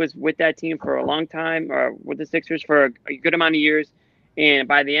he was with that team for a long time, or with the Sixers for a good amount of years. And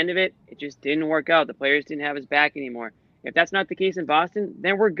by the end of it, it just didn't work out. The players didn't have his back anymore. If that's not the case in Boston,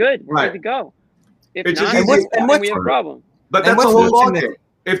 then we're good. We're good to go. If it's not, then we have a problem. But that's a whole ballgame.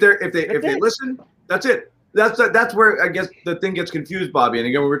 If they listen, that's it. That's where I guess the thing gets confused, Bobby. And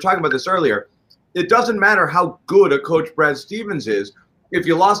again, we were talking about this earlier. It doesn't matter how good a coach Brad Stevens is. If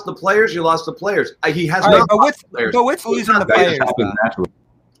you lost the players, you lost the players. He has not lost the players. But what's losing the players?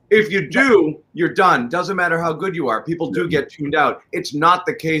 If you do, you're done. Doesn't matter how good you are. People do get tuned out. It's not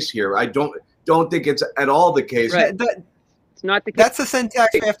the case here. I don't think it's at all the case. Right. It's not the case. That's the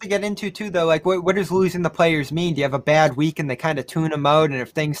syntax we have to get into too, though. Like, what does losing the players mean? Do you have a bad week and they kind of tune them out, and if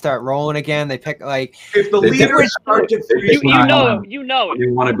things start rolling again, they pick like if the leaders start to you know it.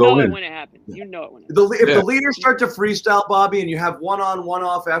 You want to go in when it happens. You know it when it happens. If the leaders start to freestyle, Bobby, and you have one-on,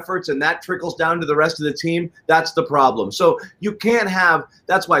 one-off efforts, and that trickles down to the rest of the team, that's the problem. So you can't have.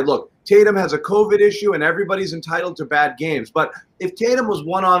 That's why. Look, Tatum has a COVID issue, and everybody's entitled to bad games. But if Tatum was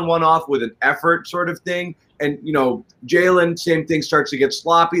one-on, one-off with an effort sort of thing, and Jalen, same thing, starts to get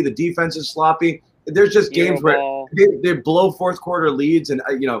sloppy. The defense is sloppy. There's just games where they blow fourth quarter leads, and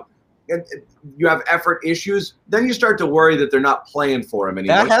you have effort issues. Then you start to worry that they're not playing for him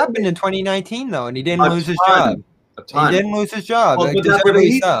anymore. That happened in 2019, though, and he didn't lose his job. He didn't lose his job. Well,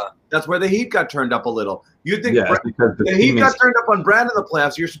 that's where the Heat got turned up a little. You think the Heat got turned up on Brad in the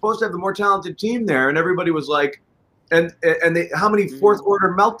playoffs? You're supposed to have the more talented team there, and everybody was like, and how many fourth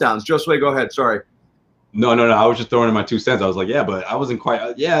quarter meltdowns? Josue, go ahead. Sorry. No. I was just throwing in my 2 cents. I was like, yeah, but I wasn't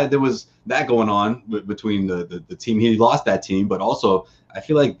quite. There was that going on between the team. He lost that team, but also I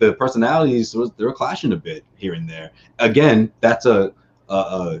feel like the personalities they were clashing a bit here and there. Again, that's that's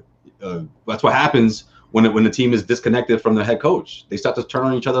what happens when the team is disconnected from the head coach. They start to turn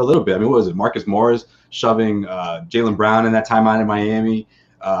on each other a little bit. I mean, what was it? Marcus Morris shoving Jaylen Brown in that timeout in Miami.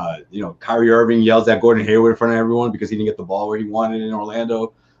 Kyrie Irving yells at Gordon Hayward in front of everyone because he didn't get the ball where he wanted in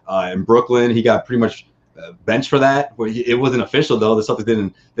Orlando. In Brooklyn, he got pretty much benched for that. It wasn't official though. The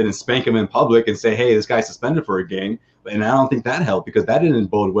Celtics didn't spank him in public and say, "Hey, this guy's suspended for a game." And I don't think that helped because that didn't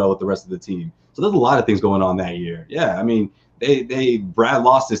bode well with the rest of the team. So there's a lot of things going on that year. Yeah, I mean, Brad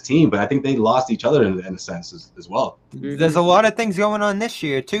lost his team, but I think they lost each other in a sense as well. There's a lot of things going on this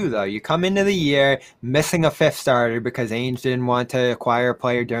year too, though. You come into the year missing a fifth starter because Ainge didn't want to acquire a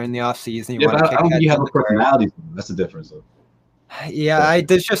player during the offseason. But I don't think you have a personality. That's the difference, though. Yeah,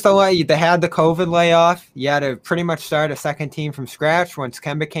 there's just a lot. They had the COVID layoff. You had to pretty much start a second team from scratch once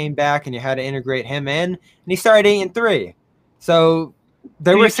Kemba came back, and you had to integrate him in. And he started 8-3. So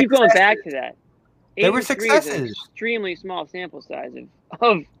there were keep going back to that. There were successes. Is an extremely small sample size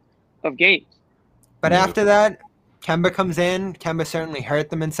of games. But after that, Kemba comes in. Kemba certainly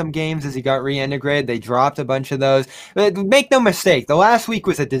hurt them in some games as he got reintegrated. They dropped a bunch of those. But make no mistake, the last week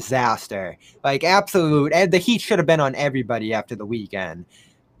was a disaster. Like, absolute. The Heat should have been on everybody after the weekend.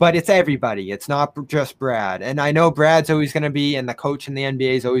 But it's everybody. It's not just Brad. And I know Brad's always going to be, and the coach in the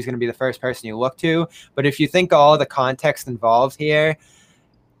NBA is always going to be the first person you look to. But if you think of all the context involved here,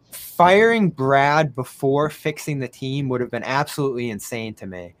 firing Brad before fixing the team would have been absolutely insane to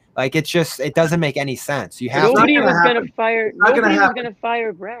me. Like, it doesn't make any sense. Nobody was going to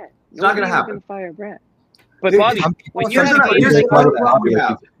fire Brad. It's not going to happen. But Bobby, when you have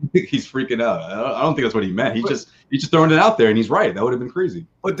he's freaking out. I don't think that's what he meant. He's just throwing it out there, and he's right. That would have been crazy.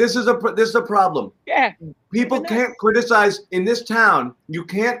 But this is a problem. Yeah. People can't criticize in this town. You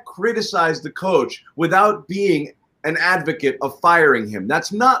can't criticize the coach without being an advocate of firing him.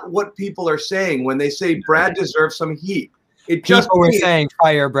 That's not what people are saying when they say Brad deserves some heat. People were saying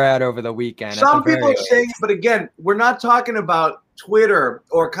fire Brad over the weekend. Some people are saying it, but again, we're not talking about Twitter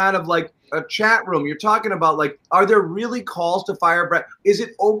or kind of like a chat room. You're talking about, like, are there really calls to fire Brad? Is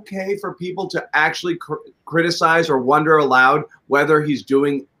it okay for people to actually criticize or wonder aloud whether he's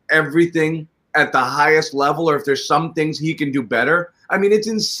doing everything at the highest level or if there's some things he can do better? I mean, it's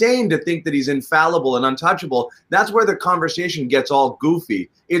insane to think that he's infallible and untouchable. That's where the conversation gets all goofy.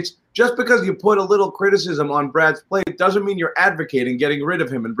 It's just because you put a little criticism on Brad's plate doesn't mean you're advocating getting rid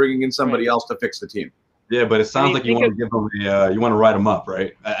of him and bringing in somebody else to fix the team. Yeah, but it sounds like you want to give him you want to write him up,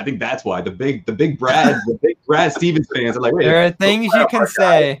 right? I think that's why the big Brad Stevens fans are like, wait, there are things you can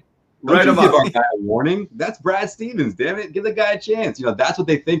say. Don't you give our guy a warning? That's Brad Stevens, damn it! Give the guy a chance. That's what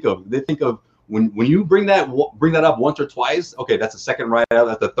they think of. They think of when you bring that up once or twice. Okay, that's the second write-up.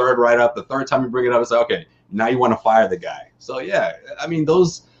 That's the third write-up. The third time you bring it up, it's like, okay, now you want to fire the guy. So yeah, I mean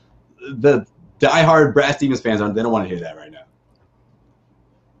the diehard Brad Stevens fans they don't want to hear that right now.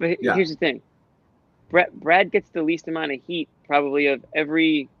 But Yeah. here's the thing. Brad gets the least amount of heat probably of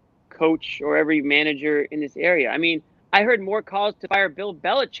every coach or every manager in this area. I mean, I heard more calls to fire Bill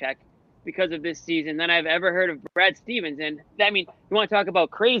Belichick because of this season than I've ever heard of Brad Stevens. And I mean, you want to talk about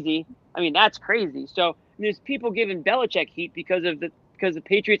crazy? I mean, that's crazy. So there's people giving Belichick heat because the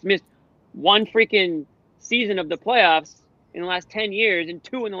Patriots missed one freaking season of the playoffs in the last 10 years and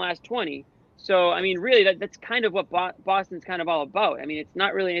 2 in the last 20. So, I mean, really, that's kind of what Boston's kind of all about. I mean, it's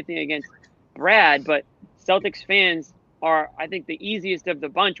not really anything against Brad, but Celtics fans are, I think, the easiest of the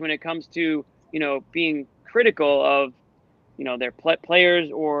bunch when it comes to, being critical of, their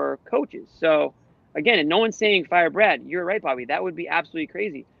players or coaches. So, again, and no one's saying fire Brad. You're right, Bobby. That would be absolutely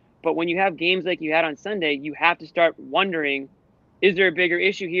crazy. But when you have games like you had on Sunday, you have to start wondering, is there a bigger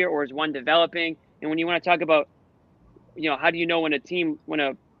issue here, or is one developing? And when you want to talk about, how do you know when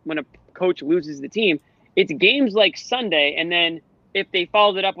a coach loses the team? It's games like Sunday, and then if they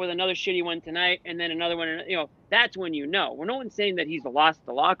followed it up with another shitty one tonight and then another one, that's when you know. Well, no one's saying that he's lost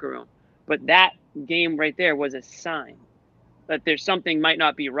the locker room, but that game right there was a sign that there's something might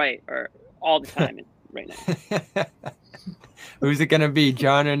not be right or all the time right now. Who's it going to be,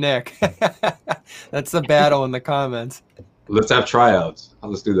 John or Nick? That's the battle in the comments. Let's have tryouts.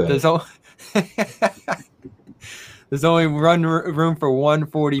 Let's do that. There's only room for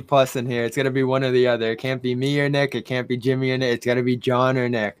 140 plus in here. It's going to be one or the other. It can't be me or Nick. It can't be Jimmy or Nick. It's got to be John or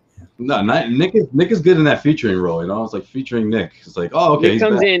Nick. No, Nick is good in that featuring role. It's like featuring Nick. It's like, oh, okay. Nick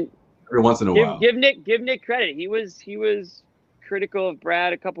comes in every once in a while. Give Nick credit. He was critical of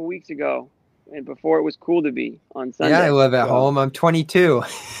Brad a couple weeks ago, and before it was cool to be on Sunday. Yeah, I live at home. I'm 22.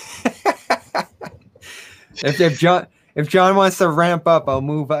 If John wants to ramp up, I'll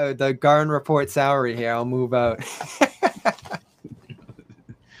move out. The Garden Report salary here, I'll move out.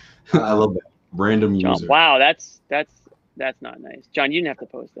 I love that. Random John, user. wow, that's not nice. John, you didn't have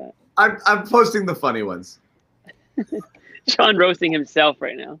to post that. I'm posting the funny ones. John roasting himself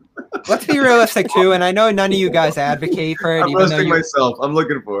right now. Let's be realistic too, and I know none of you guys advocate for it. I'm roasting myself. I'm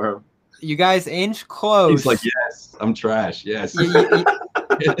looking for him. You guys inch close. He's like, yes, I'm trash. Yes.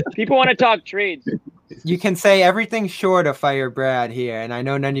 People want to talk trades. You can say everything short of fire Brad here, and I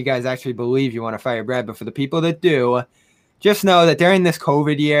know none of you guys actually believe you want to fire Brad, but for the people that do, just know that during this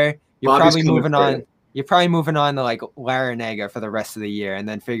COVID year, you're probably moving on. You're probably moving on to like Larinaga for the rest of the year and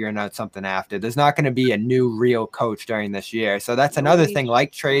then figuring out something after. There's not going to be a new real coach during this year. So that's another thing,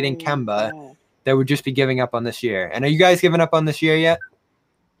 like trading Kemba, that would just be giving up on this year. And are you guys giving up on this year yet?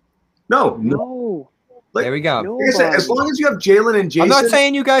 No. Like, there we go. No, like I said, as long as you have Jalen and Jason. I'm not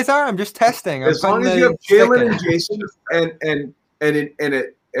saying you guys are. I'm just testing. As long as you have Jalen and Jason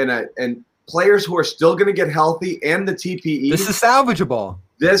and players who are still going to get healthy and the TPE. This is salvageable.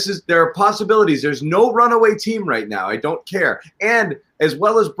 There are possibilities. There's no runaway team right now. I don't care. And as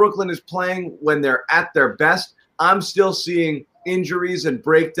well as Brooklyn is playing when they're at their best, I'm still seeing injuries and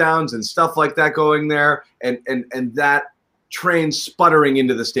breakdowns and stuff like that going there, and that train sputtering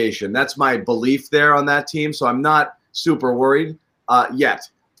into the station. That's my belief there on that team. So I'm not super worried yet.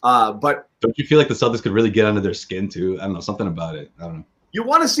 But don't you feel like the Celtics could really get under their skin too? I don't know, something about it. I don't know. You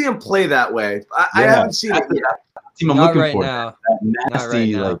want to see them play that way. I haven't seen it yet. Team I'm Not looking right for. now. That nasty, Not right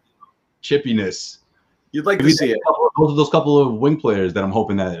now. like chippiness. You'd like to see it. Those couple of wing players that I'm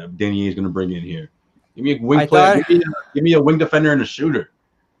hoping that Danny A is going to bring in here. Give me a wing player. Give me a wing defender and a shooter.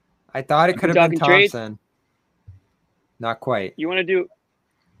 I thought it could have been Thompson. Not quite. You want to do?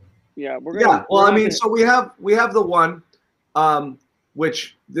 Yeah, we're gonna. Yeah. Well, I mean, gonna, so we have the one,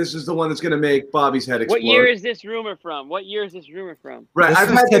 which this is the one that's going to make Bobby's head explode. What year is this rumor from? Right. This I've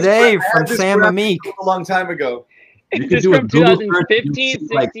was had today this, from Sam Amik. A long time ago. You Is can this do a from Google 2015, search,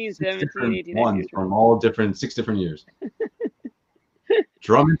 like 16, 17, 18, ones 19? from all different 6 different years.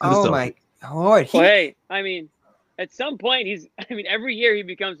 Drummond to the Oh Celtics. my Lord! Well, hey, I mean, at some point every year he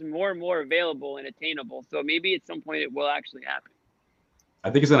becomes more and more available and attainable. So maybe at some point it will actually happen. I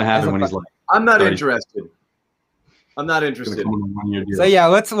think it's going to happen when he's like. I'm not 30. interested. I'm not interested. So yeah,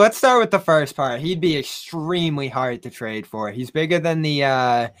 let's start with the first part. He'd be extremely hard to trade for. He's bigger than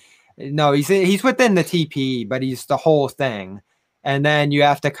the no, he's within the TPE, but he's the whole thing. And then you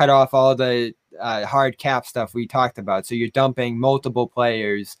have to cut off all the hard cap stuff we talked about. So you're dumping multiple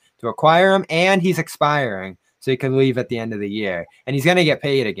players to acquire him, and he's expiring, so he could leave at the end of the year. And he's going to get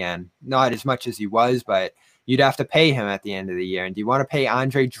paid again, not as much as he was, but you'd have to pay him at the end of the year. And do you want to pay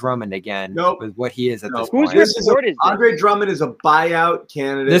Andre Drummond again with what he is at this point? Andre Drummond is a buyout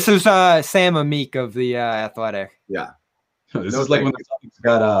candidate. This is Sam Amik of the Athletic. Yeah. This is like when the Celtics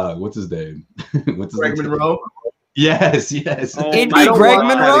got what's his name? Greg Monroe. Yes. It'd be Greg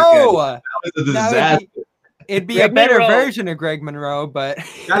Monroe. That was a disaster. it'd be Greg a better Monroe. version of Greg Monroe, but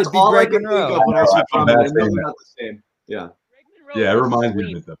That's it'd be all I Greg can think Monroe. of when I see Drummond. I know saying they're that. not the same. Yeah. Greg Monroe Yeah, it was reminds me of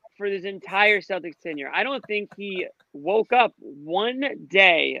asleep it, though. for his entire Celtics tenure. I don't think he woke up one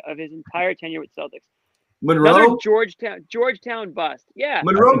day of his entire tenure with Celtics. Another Monroe? Georgetown bust. Yeah.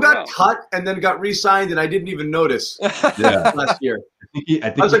 Monroe fucking got cut and then got re-signed, and I didn't even notice Yeah. last year. I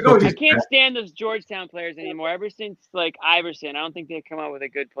think was like, oh, I can't stand those Georgetown players anymore. Ever since like Iverson, I don't think they've come out with a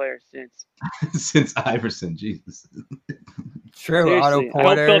good player since. since Iverson, Jesus. True, Seriously. Otto I hope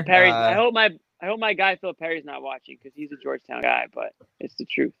Porter. Phil Perry's. I hope my guy Phil Perry's not watching because he's a Georgetown guy, but it's the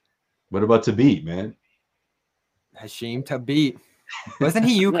truth. What about to beat, man? Hashim Thabit. Wasn't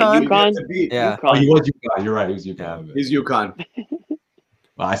he Isn't that UConn? UConn? Yeah. Oh, he UConn. was UConn. You're right. He was UConn. Yeah. He's UConn.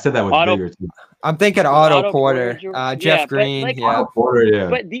 Well, I said that with Otto- vigor too. I'm thinking Otto Otto Porter. Porter, Jeff yeah, but, Green. like, Yeah. Porter, yeah.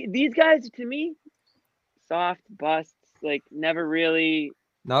 But these guys, to me, soft busts, like never really.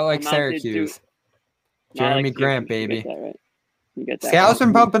 Not like amounted to- Syracuse. not Jeremy like Grant, Syracuse. baby. You get that right. You get that. Scouts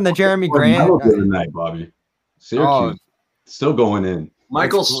been bumping the Jeremy Grant. The other night, Bobby. Syracuse still going in.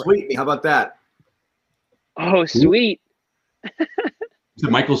 Michael That's Sweetney, how about that? Oh, sweet. Is it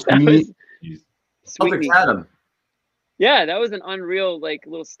Michael That Sweeney? was- Celtics Sweetney. had him. Yeah, that was an unreal like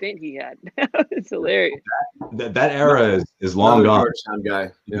little stint he had. It's hilarious. That era is long Another gone. Georgetown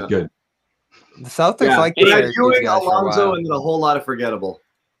guy. He's Yeah. good. The Celtics like the We had Syracuse Ewing, guys for a Alonzo, while. and then a whole lot of forgettable.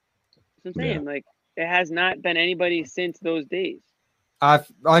 That's what I'm saying. Like it has not been anybody since those days.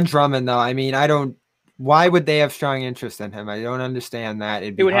 On Drummond, though, I mean, I don't. Why would they have strong interest in him? I don't understand that.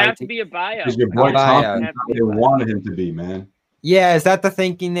 It'd be It would hard have to be a buyout. Because your boy A buyout. Thompson, Have to be they a buyout. wanted him to be, man. Yeah, is that the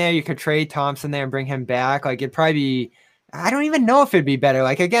thinking there? You could trade Thompson there and bring him back. Like it'd probably be. I don't even know if it'd be better.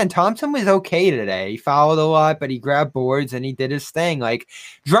 Like again, Thompson was okay today. He fouled a lot, but he grabbed boards and he did his thing. Like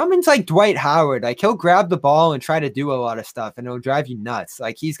Drummond's like Dwight Howard. Like he'll grab the ball and try to do a lot of stuff, and it'll drive you nuts.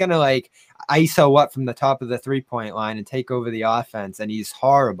 Like he's gonna like ISO up from the top of the 3-point line and take over the offense, and he's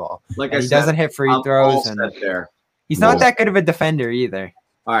horrible. Like And I he said, doesn't hit free I'm all throws, and set there. he's not that good of a defender either.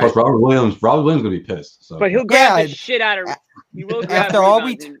 All Plus, right. Robert Williams gonna be pissed. So But he'll grab Yeah, the shit out of. He will grab after all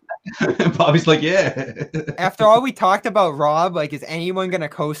we rebounds and- Bobby's like, yeah. After all we talked about Rob, like, is anyone going to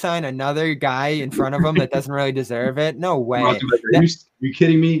co-sign another guy in front of him that doesn't really deserve it? No way. Like, are you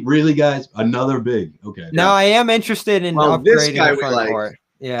kidding me? Really, guys? Another big. Okay. No, I am interested in Well, this upgrading guy the we front like. court.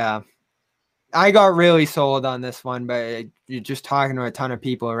 Yeah. I got really sold on this one, but you're just talking to a ton of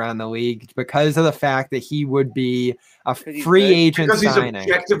people around the league because of the fact that he would be a he's free good? agent Because he's signing.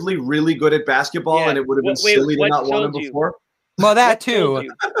 objectively really good at basketball, Yeah. and it would have been Wait, silly to what not want him sold you? before. Well, that What sold too.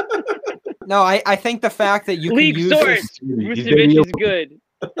 you? No, I think the fact that you League can use source. this. Vucevic is good.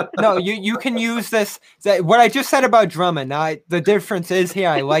 No, you can use this. What I just said about Drummond. Now, the difference is here.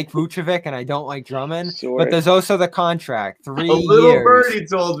 I like Vucevic and I don't like Drummond. Source. But there's also the contract. 3 A little years. birdie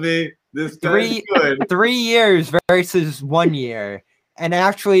told me this guy's good. 3 years versus 1 year. And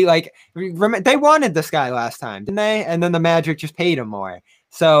actually, like, they wanted this guy last time, didn't they? And then the Magic just paid him more.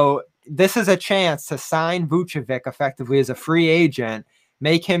 So this is a chance to sign Vucevic effectively as a free agent,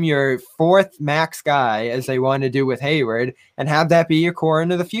 make him your fourth max guy, as they want to do with Hayward, and have that be your core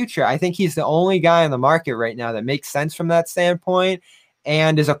into the future. I think he's the only guy on the market right now that makes sense from that standpoint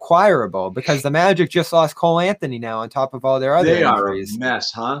and is acquirable because the Magic just lost Cole Anthony now on top of all their other They are a injuries.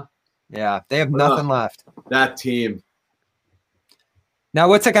 mess, huh? Yeah, they have nothing left. That team. Now,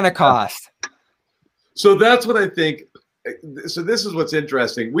 what's it going to cost? So that's what I think. So this is what's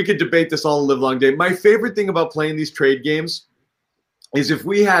interesting. We could debate this all live long day. My favorite thing about playing these trade games is if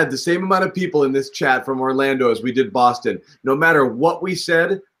we had the same amount of people in this chat from Orlando as we did Boston, no matter what we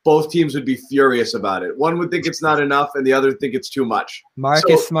said, both teams would be furious about it. One would think it's not enough and the other would think it's too much.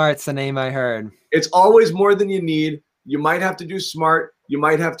 Marcus Smart's the name I heard. It's always more than you need. You might have to do Smart. You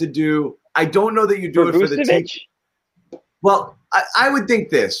might have to do – I don't know that you do it for the team. Vucevic? Well, I would think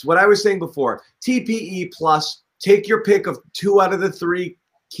this, what I was saying before, TPE plus, take your pick of 2 out of the 3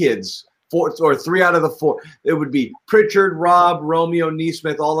 kids, 4 or 3 out of the 4. It would be Pritchard, Rob, Romeo,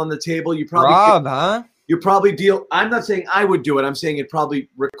 Nesmith, all on the table. You probably deal. I'm not saying I would do it. I'm saying it probably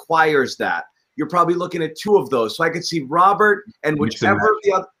requires that. You're probably looking at 2 of those. So I could see Robert and whichever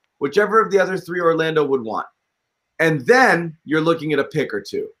of the other 3 Orlando would want. And then you're looking at a pick or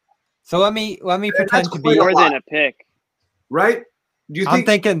 2. So let me pretend to be More than a pick. Right? Do you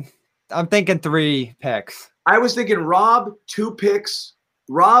think I'm thinking 3 picks. I was thinking Rob, 2 picks.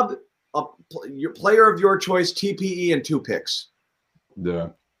 Rob, your player of your choice, TPE, and 2 picks. Yeah,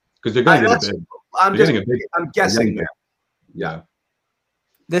 because they're going to get a big. I'm guessing there. Yeah.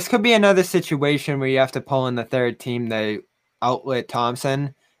 This could be another situation where you have to pull in the third team to outlet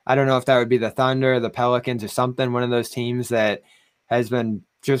Thompson. I don't know if that would be the Thunder, the Pelicans, or something. One of those teams that has been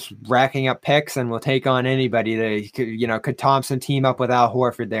just racking up picks and will take on anybody. Could Thompson team up with Al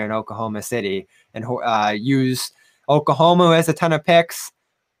Horford there in Oklahoma City and use Oklahoma, who has a ton of picks,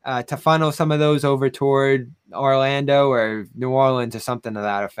 to funnel some of those over toward Orlando or New Orleans or something to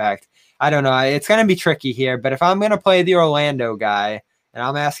that effect. I don't know. It's going to be tricky here, but if I'm going to play the Orlando guy and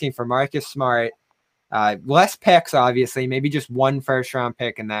I'm asking for Marcus Smart, less picks, obviously, maybe just one first-round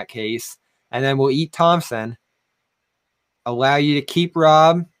pick in that case, and then we'll eat Thompson, allow you to keep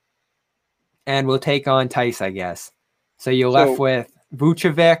Rob, and we'll take on Tice, I guess. So you're left with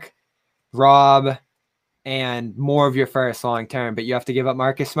Vucevic, Rob, and more of your first long term, but you have to give up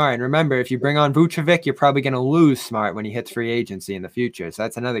Marcus Smart. And remember, if you bring on Vucevic, you're probably going to lose Smart when he hits free agency in the future. So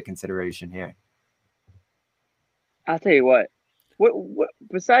that's another consideration here. I'll tell you what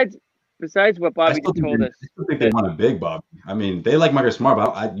besides what Bobby told us. I still think they want a big, Bob. I mean, they like Marcus Smart,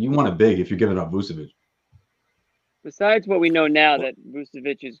 but you want a big if you're giving up Vucevic. Besides what we know now that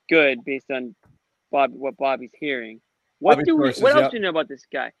Vucevic is good based on what Bobby's hearing, what else do you know about this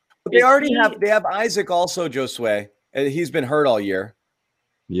guy? They have Isaac also, Josue. He's been hurt all year.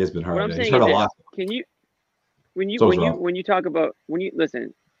 He has been hurt. What I'm saying He's hurt is a lot. when you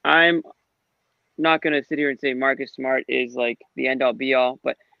listen, I'm not going to sit here and say Marcus Smart is like the end all be all,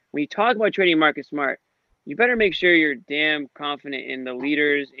 but when you talk about trading Marcus Smart, you better make sure you're damn confident in the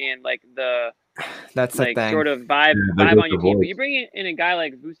leaders and like that's like the thing. Sort of vibe on your team. But you bring in a guy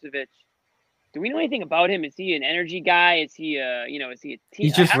like Vucevic. Do we know anything about him? Is he an energy guy? Is he is he a team?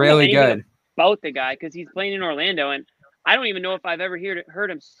 He's just really good about the guy because he's playing in Orlando, and I don't even know if I've ever heard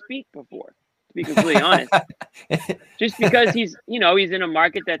him speak before, to be completely honest. Just because he's in a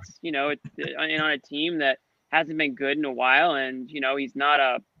market that's on a team that hasn't been good in a while, and he's not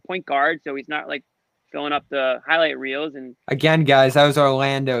a point guard, so he's not like filling up the highlight reels. And again, guys, that was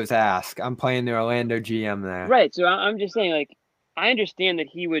Orlando's ask. I'm playing the Orlando GM there. Right. So I'm just saying, like, I understand that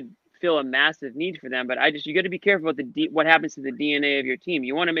he would feel a massive need for them, but you got to be careful about what happens to the DNA of your team.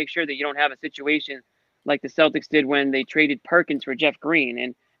 You want to make sure that you don't have a situation like the Celtics did when they traded Perkins for Jeff Green,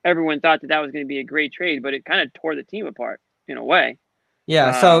 and everyone thought that was going to be a great trade, but it kind of tore the team apart in a way.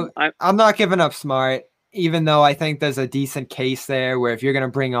 Yeah. So I'm not giving up Smart, even though I think there's a decent case there where if you're going to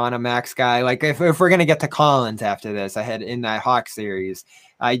bring on a max guy, like if we're going to get to Collins after this, I had in that Hawks series,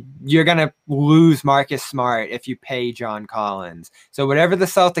 you're going to lose Marcus Smart if you pay John Collins. So whatever the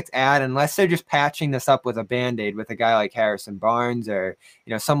Celtics add, unless they're just patching this up with a Band-Aid with a guy like Harrison Barnes or,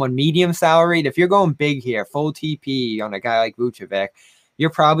 someone medium salaried, if you're going big here, full TP on a guy like Vucevic, you're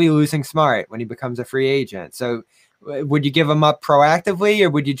probably losing Smart when he becomes a free agent. So would you give him up proactively,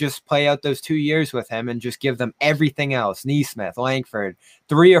 or would you just play out those 2 years with him and just give them everything else? Nesmith, Langford,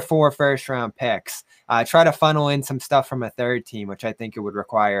 3 or 4 first-round picks. Try to funnel in some stuff from a third team, which I think it would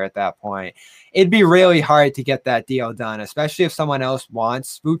require at that point. It'd be really hard to get that deal done, especially if someone else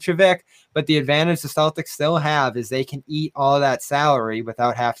wants Vucevic. But the advantage the Celtics still have is they can eat all that salary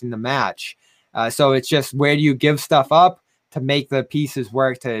without having to match. So it's just, where do you give stuff up to make the pieces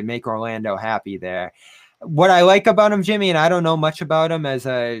work to make Orlando happy there? What I like about him, Jimmy, and I don't know much about him as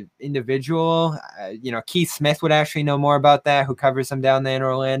an individual, Keith Smith would actually know more about that, who covers him down there in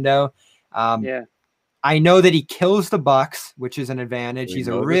Orlando. I know that he kills the Bucks, which is an advantage. He's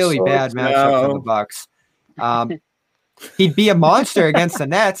a really bad matchup for the Bucks. He'd be a monster against the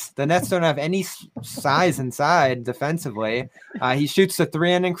Nets. The Nets don't have any size inside defensively. He shoots the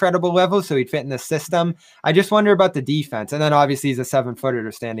 3 on incredible level, so he'd fit in the system. I just wonder about the defense. And then obviously he's a 7-footer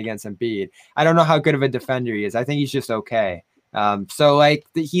to stand against Embiid. I don't know how good of a defender he is. I think he's just okay.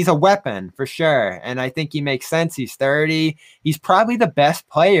 He's a weapon for sure. And I think he makes sense. He's 30. He's probably the best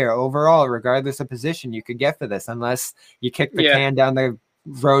player overall, regardless of position you could get for this, unless you kick the can down the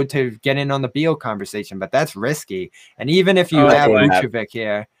road to get in on the Beal conversation, but that's risky. And even if you have Vucevic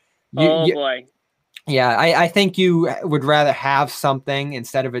here, I think you would rather have something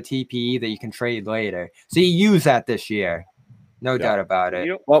instead of a TPE that you can trade later. So you use that this year, no doubt about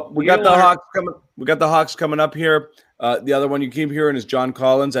it. Well, we got the Hawks coming. We got the Hawks coming up here. The other one you keep hearing is John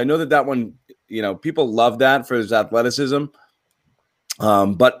Collins. I know that one, people love that for his athleticism,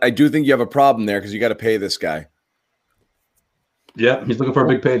 but I do think you have a problem there because you got to pay this guy. Yeah, he's looking for a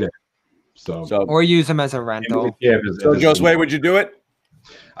big payday. So or use him as a rental. Yeah. So Josue, would you do it?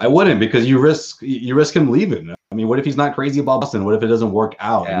 I wouldn't, because you risk him leaving. I mean, what if he's not crazy about Boston? What if it doesn't work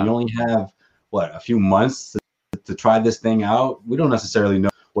out? Yeah. And you only have a few months to try this thing out. We don't necessarily know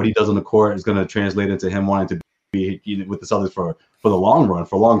what he does on the court is going to translate into him wanting to be with the Celtics for the long run,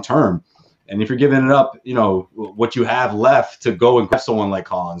 for long term. And if you're giving it up, what you have left to go and grab someone like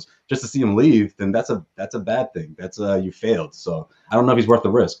Collins just to see him leave, then that's a bad thing. That's you failed. So I don't know if he's worth the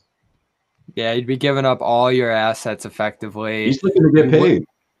risk. Yeah, you'd be giving up all your assets effectively. He's looking to get paid.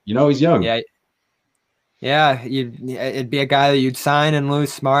 He's young. Yeah. Yeah, it'd be a guy that you'd sign and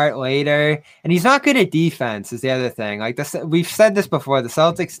lose Smart later. And he's not good at defense is the other thing. Like we've said this before, the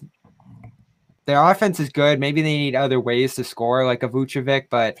Celtics, their offense is good. Maybe they need other ways to score like a Vucevic,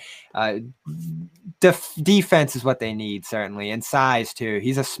 but defense is what they need, certainly. And size, too.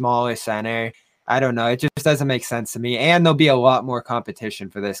 He's a smaller center. I don't know. It just doesn't make sense to me. And there'll be a lot more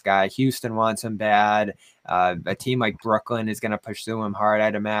competition for this guy. Houston wants him bad. A team like Brooklyn is going to pursue him hard,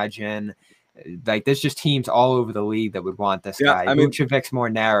 I'd imagine. Like, there's just teams all over the league that would want this guy. Vucevic's more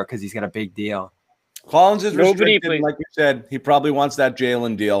narrow because he's got a big deal. Collins is restricted, like we said. He probably wants that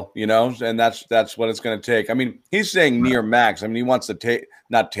Jalen deal, and that's what it's going to take. I mean, he's saying near max. I mean, he wants to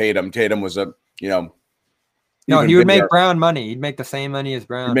not Tatum. Tatum was a, No, he would make Brown money. He'd make the same money as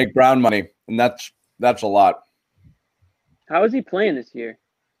Brown. He'd make Brown money, and that's a lot. How is he playing this year?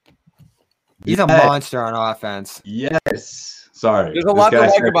 He's a monster on offense. Yes. Sorry. There's a lot to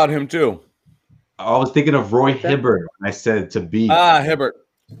like about him, too. I was thinking of Roy Hibbert when I said to be. Hibbert.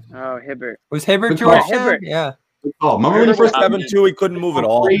 Oh, Hibbert. Was Hibbert George? Hibbert. Yeah. Oh, remember when he first 7-2, he couldn't move at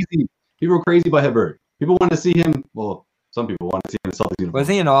all. Crazy. People were crazy about Hibbert. People wanted to see him. Well, some people wanted to see him in Celtics uniform. Was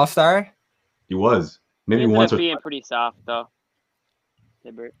he an all-star? He was. Maybe He once or being pretty soft, though.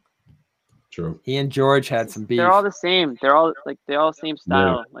 Hibbert. True. He and George had some beef. They're all the same. They're all same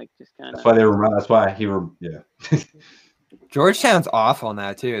style. Yeah. Like, just kind of. That's why they were. That's why he were. Yeah. Georgetown's awful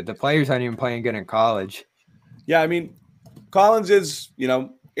now, too. The players aren't even playing good in college. Yeah, I mean, Collins is,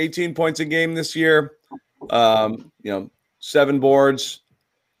 18 points a game this year. 7 boards.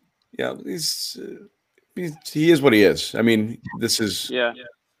 He is what he is. I mean, this is. Yeah.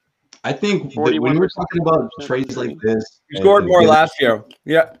 I think when we're talking about trades like this, he scored more last year.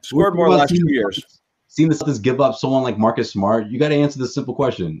 Yeah, scored more last 2 years. Seeing the Celtics give up someone like Marcus Smart, you got to answer this simple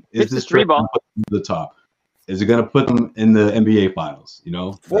question: is this trade going to put them to the top? Is it going to put them in the NBA Finals?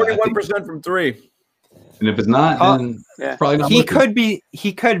 41% from 3. And if it's not, then it's probably not. He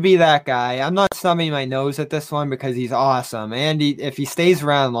could be that guy. I'm not stubbing my nose at this one because he's awesome. And if he stays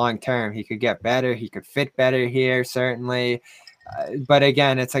around long term, he could get better. He could fit better here, certainly. But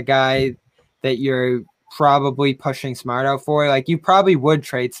again, it's a guy that you're probably pushing Smart out for. Like, you probably would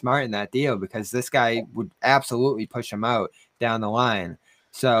trade Smart in that deal because this guy would absolutely push him out down the line.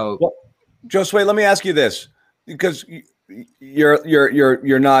 So, well, Josue, let me ask you this, because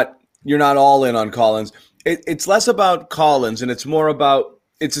you're not all in on Collins. It's less about Collins, and it's more about,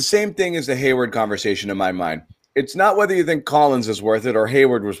 it's the same thing as the Hayward conversation in my mind. It's not whether you think Collins is worth it or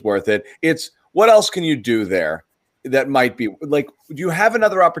Hayward was worth it. It's what else can you do there that might be, like, do you have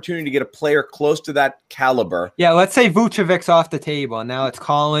another opportunity to get a player close to that caliber? Yeah, let's say Vucevic's off the table, and now it's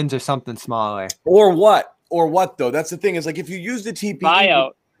Collins or something smaller. Or what though? That's the thing, is like, if you use the TPE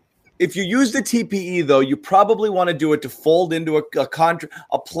buyout. If you use the TPE, though, you probably want to do it to fold into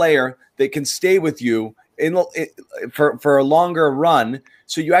a player that can stay with you for a longer run,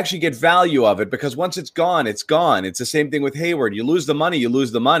 so you actually get value of it. Because once it's gone, it's gone. It's the same thing with Hayward. You lose the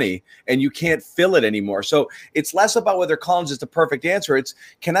money, and you can't fill it anymore. So it's less about whether Collins is the perfect answer. It's,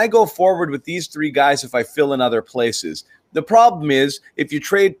 can I go forward with these 3 guys if I fill in other places? The problem is, if you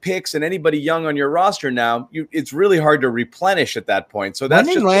trade picks and anybody young on your roster now, it's really hard to replenish at that point. So that's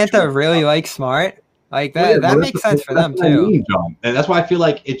Atlanta really like Smart. Like that, that makes sense for them too. John. And that's why I feel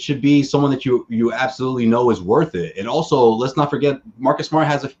like it should be someone that you absolutely know is worth it. And also, let's not forget, Marcus Smart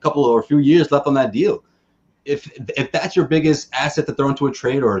has a few years left on that deal. If that's your biggest asset to throw into a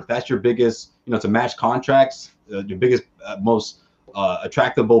trade, or if that's your biggest, to match contracts, your biggest, most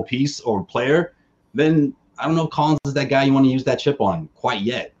attractable piece or player, then I don't know if Collins is that guy you want to use that chip on quite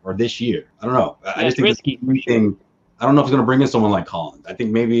yet, or this year. I don't know. I just think risky. I don't know if it's going to bring in someone like Collins. I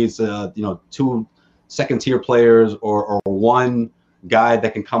think maybe it's 2 second-tier players or one guy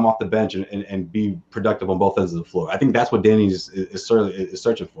that can come off the bench and be productive on both ends of the floor. I think that's what Danny is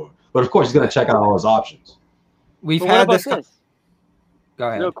searching for. But of course, he's going to check out all his options. We've had this. Go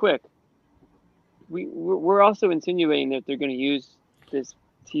ahead. Real quick. We're also insinuating that they're going to use this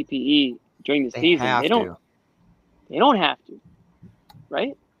TPE during the season. They don't have to,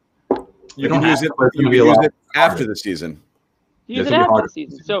 right? You can use it after the season. Use it after the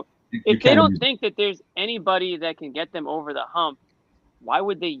season. So if they don't think that there's anybody that can get them over the hump, why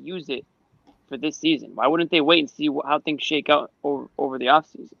would they use it for this season? Why wouldn't they wait and see how things shake out over the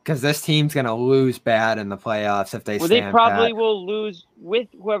offseason? Because this team's going to lose bad in the playoffs if they stand they probably will lose with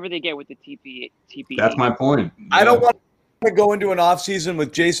whoever they get with the TPE. That's my point. Yeah. I don't want to go into an offseason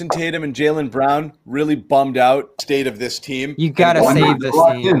with Jason Tatum and Jaylen Brown really bummed out state of this team. You got to save this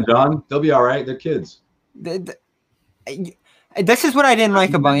team. John. They'll be all right. They're kids. This is what I didn't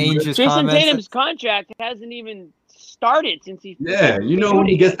like about Ainge's Jason comments. Tatum's contract hasn't even started since he. Yeah, you know when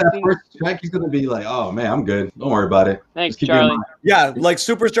he gets that first check, he's gonna be like, "Oh man, I'm good. Don't worry about it." Thanks, Just keep Charlie. Yeah, like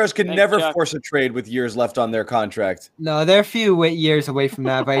superstars can Thanks, never Chuck. force a trade with years left on their contract. No, they're a few years away from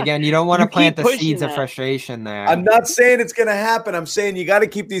that. But again, you don't want to You plant keep the pushing seeds of that. frustration there. I'm not saying it's going to happen. I'm saying you got to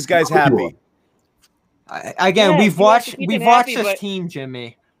keep these guys happy. Again, Yeah, we've you have to watched keep this them happy, but- team,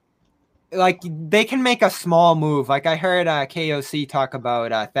 Jimmy. Like they can make a small move. Like I heard KOC talk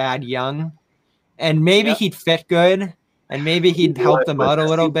about Thad Young, and maybe Yep. he'd fit good, and maybe he'd help them out a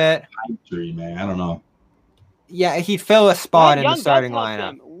little bit. Tree, man. I don't know. Yeah, he'd fill a spot Thad in Young the does starting help lineup.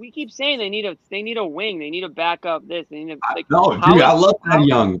 them. We keep saying they need a wing, they need a backup. This, they need a. Like, No, dude, I love that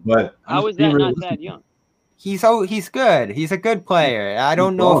Young, but How is that not Thad Young? He's good. He's a good player. I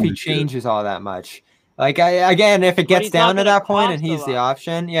don't know if he changes all that much. Like again, if it gets he's not down to gonna that point and cost a he's the lot.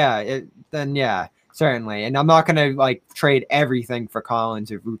 option, then certainly. And I'm not gonna like trade everything for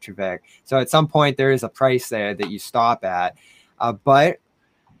Collins or Vucevic. So at some point there is a price there that you stop at. But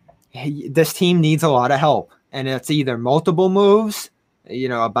this team needs a lot of help, and it's either multiple moves, a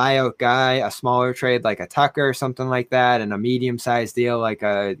buyout guy, a smaller trade like a Tucker or something like that, and a medium-sized deal like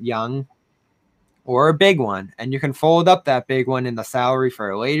a Young, or a big one, and you can fold up that big one in the salary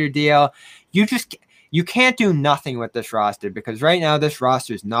for a later deal. You can't do nothing with this roster because right now this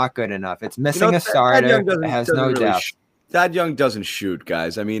roster is not good enough. It's missing a starter. It has no depth. Thad Young doesn't shoot,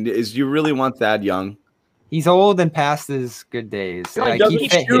 guys. I mean, you really want Thad Young? He's old and past his good days. He doesn't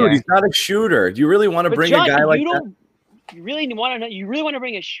shoot. He's not a shooter. Do you really want to bring John, a guy like that? You really want to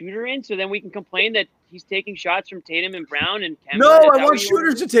bring a shooter in so then we can complain that he's taking shots from Tatum and Brown and Kemba? No, I want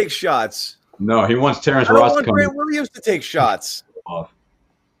shooters to take shots. No, he wants Terrence I don't Ross want coming Grant Williams to take shots.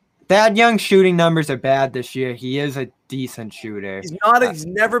 Thad Young's shooting numbers are bad this year. He is a decent shooter. He's not. He's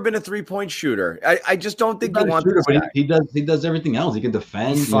never been a 3-point shooter. I just don't think you want this guy. He does everything else. He can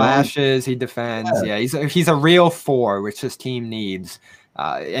defend. He flashes. He defends. Yeah, he's a real 4, which his team needs.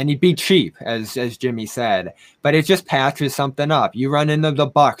 And he'd be cheap, as Jimmy said. But it just patches something up. You run into the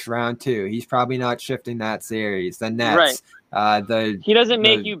Bucks round 2. He's probably not shifting that series. The Nets. Right. He doesn't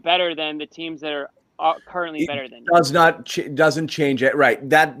make you better than the teams that are currently better than you. Doesn't change it. Right.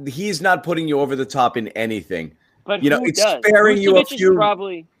 That he's not putting you over the top in anything. But it's does? sparing you a Vucevic few.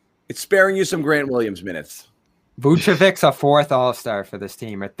 probably. It's sparing you some Grant Williams minutes. Vucevic's a 4th All-Star for this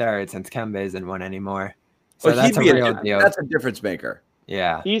team, or 3rd, since Kemba isn't one anymore. So that's a real deal. That's a difference maker.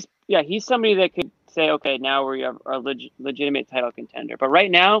 Yeah. He's somebody that could say, okay, now we are a legitimate title contender. But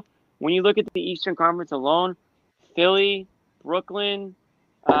right now, when you look at the Eastern Conference alone, Philly, Brooklyn,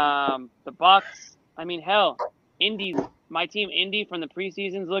 the Bucks. I mean, hell, my team Indy from the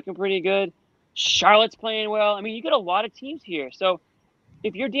preseason's looking pretty good. Charlotte's playing well. I mean, you got a lot of teams here. So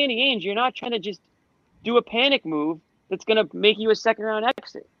if you're Danny Ainge, you're not trying to just do a panic move that's going to make you a second-round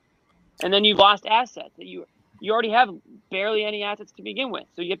exit. And then you've lost assets that you already have barely any assets to begin with.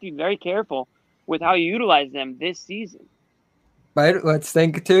 So you have to be very careful with how you utilize them this season. But let's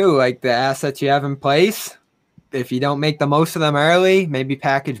think, too, like the assets you have in place. If you don't make the most of them early, maybe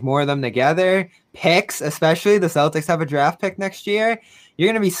package more of them together. Picks, especially the Celtics have a draft pick next year. You're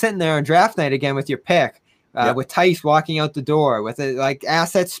going to be sitting there on draft night again with your pick, with Tice walking out the door, with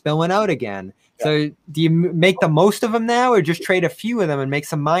assets spilling out again. Yeah. So do you make the most of them now, or just trade a few of them and make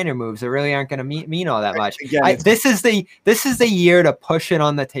some minor moves that really aren't going to mean all that much? Again, this is the year to push it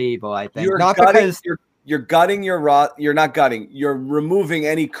on the table. I think You're gutting you're not gutting. You're removing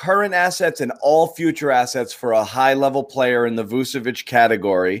any current assets and all future assets for a high-level player in the Vucevic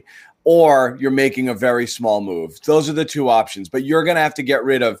category, or you're making a very small move. Those are the two options. But you're going to have to get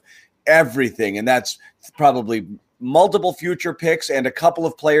rid of everything, and that's probably multiple future picks and a couple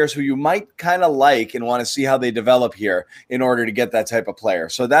of players who you might kind of like and want to see how they develop here in order to get that type of player.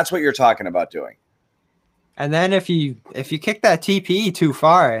 So that's what you're talking about doing. And then if you kick that TPE too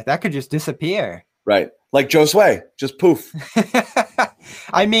far, that could just disappear. Right. Like Josue, just poof.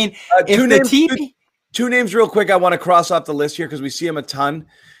 I mean, two names real quick I want to cross off the list here because we see him a ton.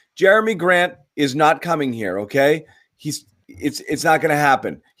 Jeremy Grant is not coming here, okay? It's not going to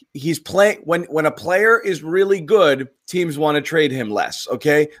happen. He's playing when a player is really good, teams want to trade him less,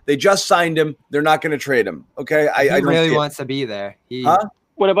 okay? They just signed him. They're not going to trade him, okay? He really wants to be there.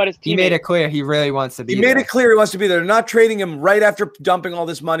 What about his teammate? He made it clear he really wants to be there. He made it clear he wants to be there. They're not trading him right after dumping all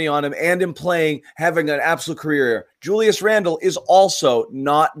this money on him and him playing, having an absolute career. Julius Randle is also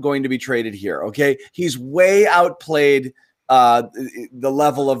not going to be traded here, okay? He's way outplayed the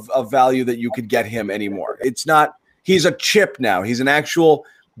level of value that you could get him anymore. It's not – he's a chip now. He's an actual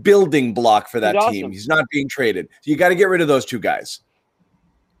building block for that team. Awesome. He's not being traded. So you got to get rid of those two guys.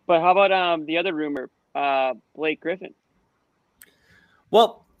 But how about the other rumor, Blake Griffin?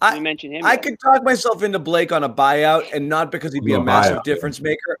 Well, We mentioned him. I could talk myself into Blake on a buyout, and not because he'd be a massive difference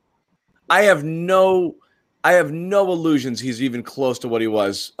maker. I have no illusions he's even close to what he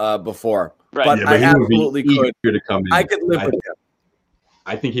was before. Right. But, Yeah, but I he absolutely would be could. eager to come in. I could live with him.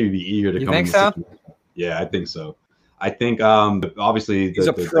 I think he would be eager to You come in. think so? Yeah, I think so. I think obviously He's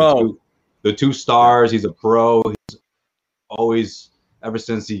a pro. The two stars. He's a pro. He's always, ever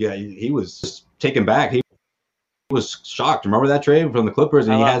since he was just taken back. He was shocked. Remember that trade from the Clippers,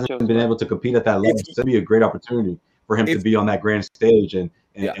 and he hasn't been able to compete at that level. It's going to be a great opportunity for him to be on that grand stage and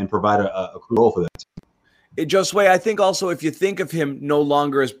provide a cool role for that team. Josue, I think also if you think of him no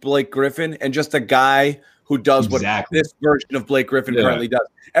longer as Blake Griffin and just a guy who does what this version of Blake Griffin currently does.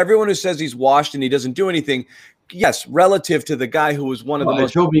 Everyone who says he's washed and he doesn't do anything, yes, relative to the guy who was one of the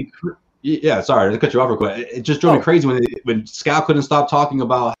most. Sorry to cut you off real quick. It just drove me crazy when Scal couldn't stop talking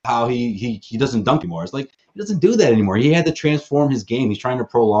about how he doesn't dunk anymore. It's like he doesn't do that anymore. He had to transform his game. He's trying to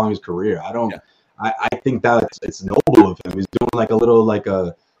prolong his career. I think that it's noble of him. He's doing like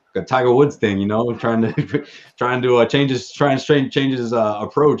a Tiger Woods thing, trying to change his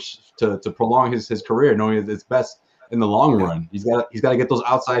approach to prolong his career, knowing it's best in the long run. He's got to get those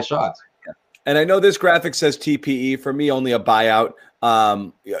outside shots. And I know this graphic says TPE. For me, only a buyout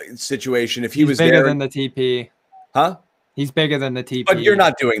situation. If he's bigger than the TP, huh? He's bigger than the TP. But you're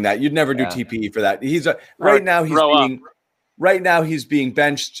not doing that. You'd never do TPE for that. Right now he's being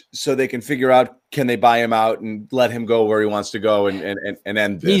benched so they can figure out, can they buy him out and let him go where he wants to go and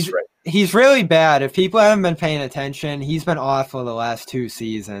end this. He's really bad. If people haven't been paying attention, he's been awful the last 2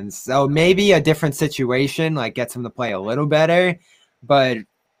 seasons. So maybe a different situation gets him to play a little better, but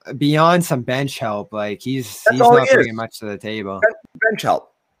beyond some bench help, he's not bringing much to the table. Bench help.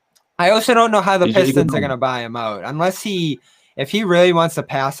 I also don't know how the Pistons are going to buy him out unless if he really wants to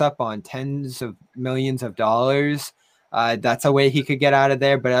pass up on tens of millions of dollars. That's a way he could get out of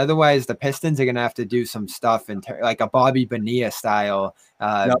there, but otherwise the Pistons are going to have to do some stuff like a Bobby Bonilla style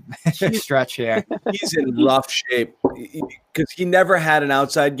stretch here. He's in rough shape because he never had an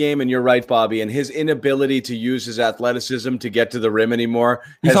outside game, and you're right, Bobby, and his inability to use his athleticism to get to the rim anymore.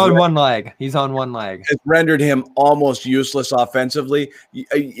 He's on one leg. Has rendered him almost useless offensively.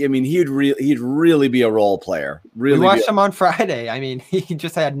 I mean, he'd really be a role player. Really, we watched him on Friday. I mean, he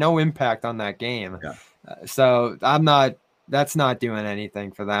just had no impact on that game. Yeah. So that's not doing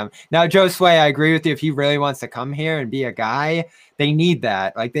anything for them. Now, Josue, I agree with you. If he really wants to come here and be a guy, they need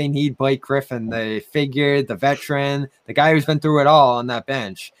that. They need Blake Griffin, the figure, the veteran, the guy who's been through it all on that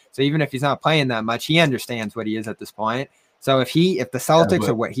bench. So even if he's not playing that much, he understands what he is at this point. So if the Celtics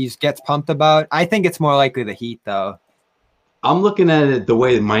are what he gets pumped about, I think it's more likely the Heat, though. I'm looking at it the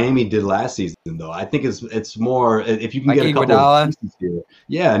way Miami did last season, though. I think it's more if you can get a couple of pieces here.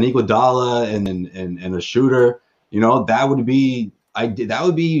 Yeah, an Iguodala and a shooter. That would be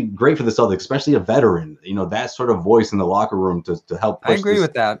great for the Celtics, especially a veteran. That sort of voice in the locker room to help push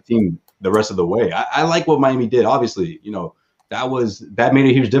with that team the rest of the way. I like what Miami did. Obviously, that made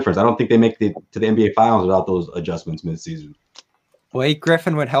a huge difference. I don't think they make it to the NBA Finals without those adjustments midseason. Blake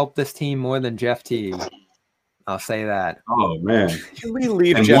Griffin would help this team more than Jeff Teague. I'll say that. Oh man! Can we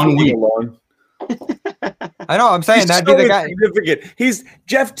leave Jeff Teague alone? I know. I'm saying that'd be the guy. Significant.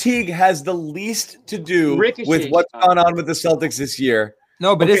 Jeff Teague has the least to do with what's gone on with the Celtics this year.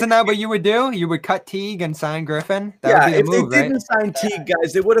 No, but isn't that what you would do? You would cut Teague and sign Griffin. That would be the move, if they didn't sign Teague,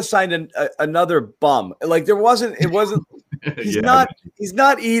 guys, they would have signed another bum. It wasn't. He's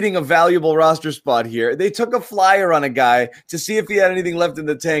not eating a valuable roster spot here. They took a flyer on a guy to see if he had anything left in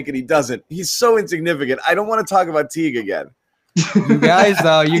the tank, and he doesn't. He's so insignificant. I don't want to talk about Teague again. You guys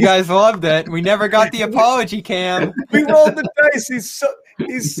loved it. We never got the apology cam. We rolled the dice.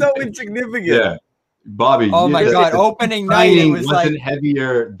 He's so insignificant. Yeah, Bobby. Oh my God! Opening night it wasn't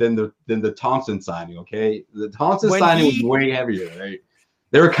heavier than the Thompson signing. Okay, the Thompson signing was way heavier. Right?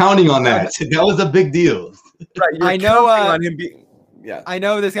 They were counting on that. That was a big deal. Right, I know. On him being, I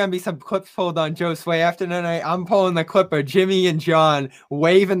know there's gonna be some clips pulled on Josue after tonight. I'm pulling the clip of Jimmy and John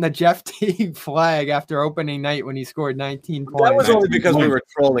waving the Jeff Teague flag after opening night when he scored 19 points. That was only because we were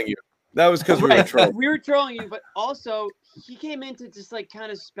trolling you. That was because we were trolling. We were trolling you, but also he came in to just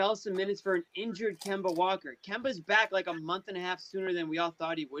kind of spell some minutes for an injured Kemba Walker. Kemba's back a month and a half sooner than we all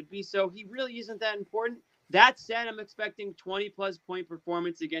thought he would be, so he really isn't that important. That said, I'm expecting 20-plus point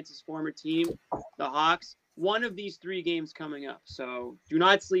performance against his former team, the Hawks. One of these 3 games coming up. So do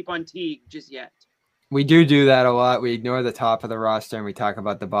not sleep on Teague just yet. We do that a lot. We ignore the top of the roster and we talk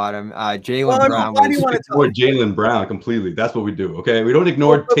about the bottom. Jaylen Brown. We ignore Jaylen Brown completely. That's what we do. Okay, we don't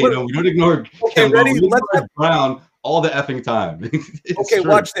ignore Tatum. We don't ignore Kemba. We ignore Brown all the effing time. Okay, true.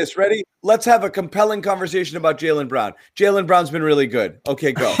 watch this. Ready? Let's have a compelling conversation about Jaylen Brown. Jaylen Brown's been really good.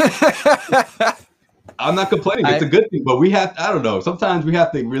 Okay, go. I'm not complaining. It's a good thing, but I don't know. Sometimes we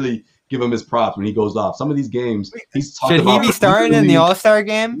have to really give him his props when he goes off. Some of these games, he's talking Should he be starting in the All-Star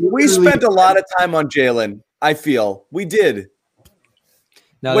game? We spent a lot of time on Jaylen, I feel. We did.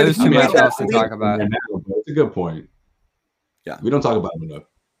 No, there's too much else to talk about. It's a good point. Yeah. We don't talk about him enough.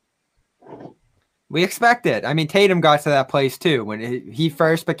 We expect it. I mean, Tatum got to that place too. When he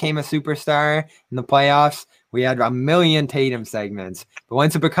first became a superstar in the playoffs, we had a million Tatum segments. But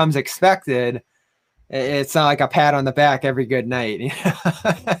once it becomes expected, it's not like a pat on the back every good night.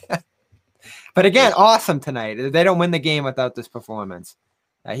 But again, awesome tonight. They don't win the game without this performance.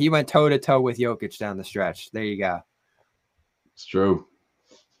 He went toe-to-toe with Jokic down the stretch. There you go. It's true.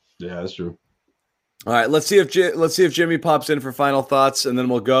 Yeah, that's true. All right, let's see if Jimmy pops in for final thoughts, and then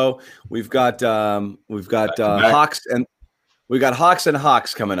we'll go. We've got Hawks and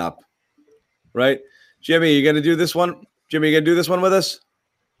Hawks coming up, right? Jimmy, you gonna do this one? Jimmy, you gonna do this one with us?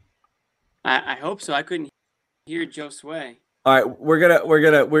 I hope so. I couldn't hear Joe Sway. All right,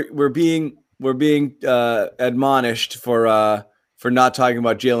 we're being admonished for not talking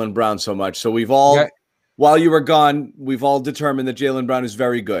about Jaylen Brown so much. So we've all, while you were gone, we've all determined that Jaylen Brown is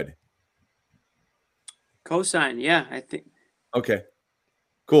very good. Cosign, yeah, I think. Okay,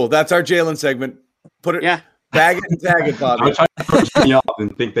 cool. That's our Jaylen segment. Put it, yeah. Bag it and tag it, Bobby. I was trying to push me off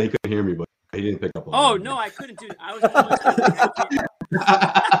and think that he couldn't hear me, but he didn't pick up on Oh me. no, I couldn't do. I was.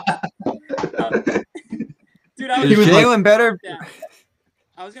 Dude, I was. Is Jaylen better? Yeah.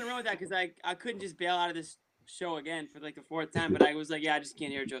 I was gonna run with that because I couldn't just bail out of this show again for like the fourth time, but I was like, yeah, I just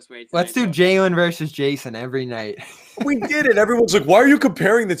can't hear Joe Sway. Let's do Jaylen versus Jason every night. We did it. Everyone's like, why are you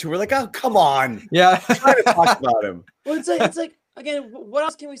comparing the two? We're like, oh, come on. Yeah. I'm trying to talk about him. Well, it's like again, what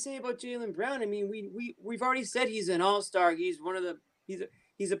else can we say about Jaylen Brown? I mean, we've already said he's an all-star. He's one of the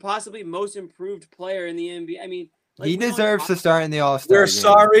he's a possibly most improved player in the NBA. I mean, like, he deserves to start in the All-Star We're game.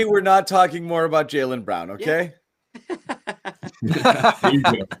 sorry we're not talking more about Jaylen Brown, okay? Yeah.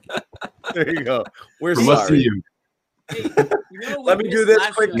 There you go. We're We must sorry. see you. Hey, Let me do this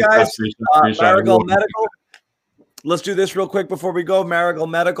quick, guys. Marigold Medical. Let's do this real quick before we go. Marigold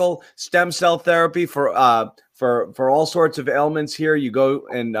Medical, stem cell therapy for all sorts of ailments here. You go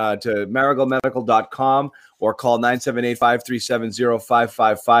and to marigoldmedical.com or call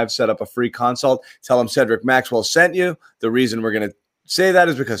 978-537-0555. Set up a free consult. Tell them Cedric Maxwell sent you. The reason we're going to say that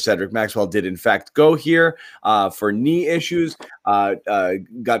is because Cedric Maxwell did, in fact, go here for knee issues,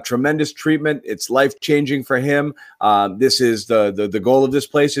 got tremendous treatment. It's life-changing for him. This is the goal of this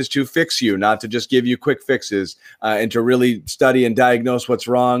place is to fix you, not to just give you quick fixes, and to really study and diagnose what's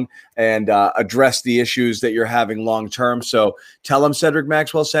wrong and address the issues that you're having long-term. So tell him Cedric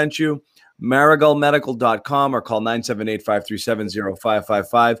Maxwell sent you. marigoldmedical.com or call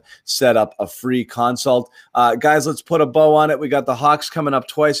 978-537-0555. Set up a free consult. Guys, let's put a bow on it. We got the Hawks coming up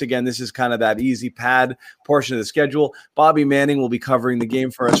twice. Again, this is kind of that easy pad portion of the schedule. Bobby Manning will be covering the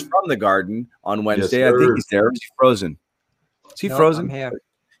game for us from the Garden on Wednesday. Yes, I think he's there. Is he frozen? Is he frozen? I'm here.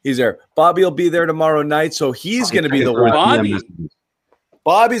 He's there. Bobby will be there tomorrow night, so he's going to be the one. Bobby.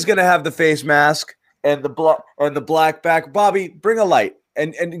 Bobby's going to have the face mask and the black back. Bobby, bring a light.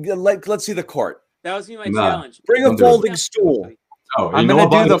 And let's see the court. That was my challenge. Bring a folding stool. Oh, I'm going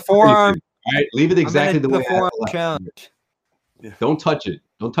to do the forearm. All right, leave it exactly the way forearm I challenge. Don't touch it.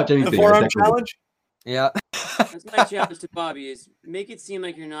 Don't touch anything. The forearm Exactly. challenge? Yeah. That's my challenge to Bobby is make it seem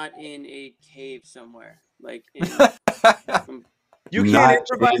like you're not in a cave somewhere. Like from, You Do can't not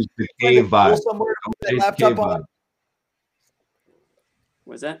improvise change the like a cave vibe. fool somewhere Don't with a change the laptop cave on. vibe.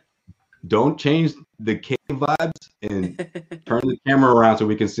 what's that? Don't change the cave vibes and turn the camera around so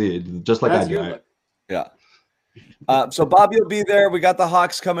we can see it, just like That's I do. your Right? look. Yeah. So Bobby will be there. We got the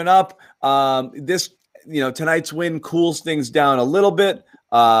Hawks coming up. Tonight's win cools things down a little bit,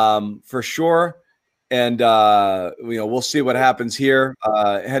 for sure. And we'll see what happens here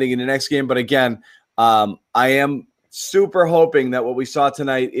heading into next game. But again, I am super hoping that what we saw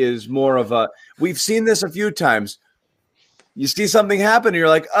tonight is more of a. We've seen this a few times. You see something happen, and you're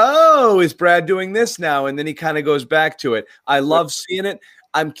like, "Oh, is Brad doing this now?" And then he kind of goes back to it. I love seeing it.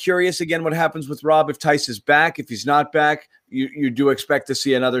 I'm curious again what happens with Rob if Tice is back. If he's not back, you do expect to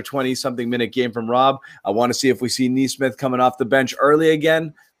see another 20-something minute game from Rob. I want to see if we see Nesmith coming off the bench early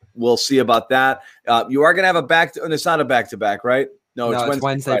again. We'll see about that. You are going to have a it's not a back-to-back, right? No, it's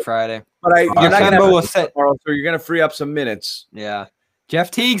Wednesday, Friday. But you're not going Kemba will to sit tomorrow, so you're going to free up some minutes. Yeah.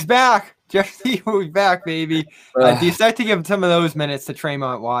 Jeff Teague's back. Jeff Teague will be back, baby. Do you start to give some of those minutes to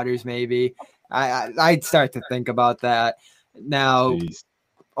Tremont Waters, maybe? I'd start to think about that. Now, Jeez.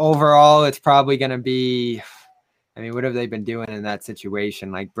 overall, it's probably going to be I mean, what have they been doing in that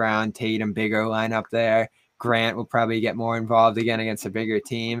situation? Like Brown, Tatum, bigger lineup there. Grant will probably get more involved again against a bigger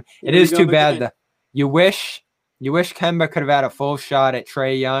team. It is too bad. You wish Kemba could have had a full shot at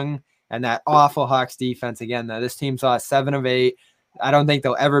Trae Young and that awful Hawks defense again, though. This team's lost 7 of 8. I don't think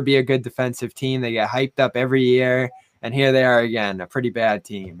they'll ever be a good defensive team. They get hyped up every year, and here they are again, a pretty bad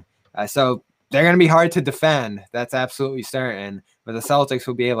team. So they're going to be hard to defend. That's absolutely certain. But the Celtics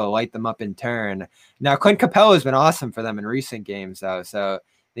will be able to light them up in turn. Now, Clint Capella has been awesome for them in recent games, though. So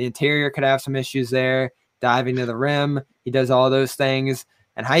the interior could have some issues there. Diving to the rim, he does all those things.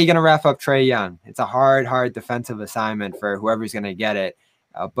 And how are you going to wrap up Trae Young? It's a hard defensive assignment for whoever's going to get it.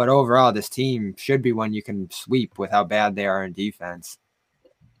 But overall, this team should be one you can sweep with how bad they are in defense.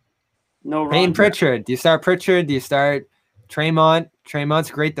 No, Payne Pritchard. Do you start Pritchard? Do you start Tremont? Tremont's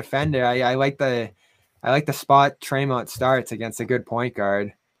a great defender. I like the spot Tremont starts against a good point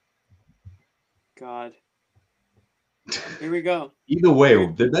guard. God. Here we go. Either way,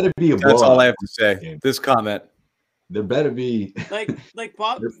 there better be a blowout. That's all I have to say. This comment. There better be like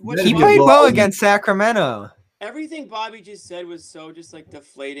Bob. He played well against Sacramento. Everything Bobby just said was so just like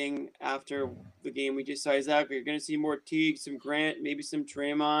deflating after the game we just saw. Exactly. You're gonna see more Teague, some Grant, maybe some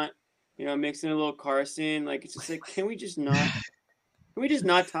Tremont. Mixing a little Carson. Like it's just like, can we just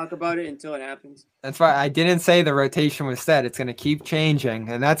not talk about it until it happens? That's why I didn't say the rotation was set. It's going to keep changing,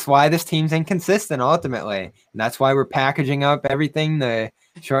 and that's why this team's inconsistent ultimately. And that's why we're packaging up everything to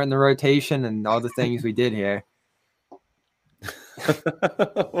shorten the rotation and all the things we did here.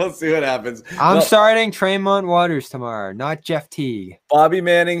 We'll see what happens. I'm starting Tremont Waters tomorrow, not Jeff Teague. Bobby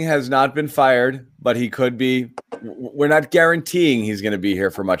Manning has not been fired, but he could be. We're not guaranteeing he's going to be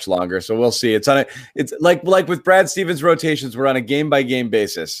here for much longer, so we'll see. It's like with Brad Stevens rotations. We're on a game by game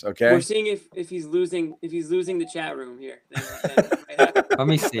basis. Okay, we're seeing if he's losing the chat room here. Let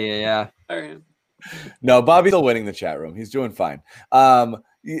me see it. Yeah. All right. No, Bobby's still winning the chat room. He's doing fine.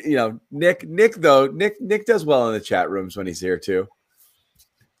 Nick does well in the chat rooms when he's here too.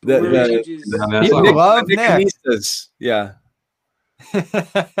 People love Nick. Yeah.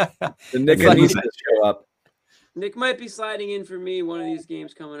 The Nick needs to show up. Nick might be sliding in for me one of these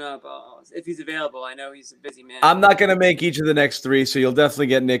games coming up if he's available. I know he's a busy man. I'm not going to make each of the next 3, so you'll definitely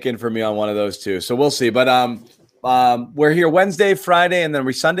get Nick in for me on one of those 2. So we'll see. But we're here Wednesday, Friday, and then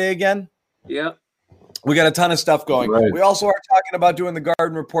we Sunday again. Yep. We got a ton of stuff going. Right. We also are talking about doing the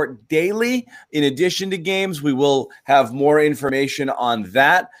Garden Report daily. In addition to games, we will have more information on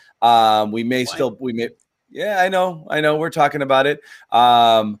that. Yeah, I know. We're talking about it.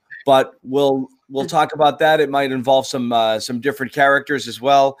 But we'll talk about that. It might involve some different characters as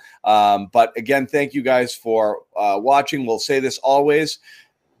well. But again, thank you guys for watching. We'll say this always.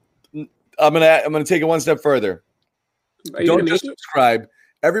 I'm gonna take it one step further. Don't just subscribe.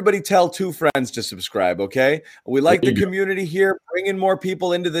 Everybody tell 2 friends to subscribe, okay? We like the community here. Bring in more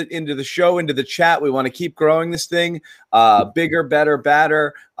people into the show, into the chat. We want to keep growing this thing. Bigger, better,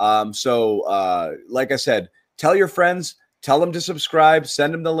 badder. Like I said, tell your friends, tell them to subscribe,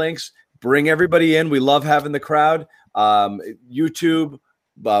 send them the links, bring everybody in. We love having the crowd. YouTube,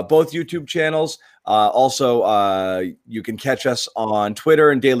 both YouTube channels. Also, you can catch us on Twitter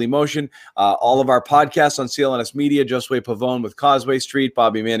and Daily Motion. All of our podcasts on CLNS Media, Josue Pavone with Causeway Street,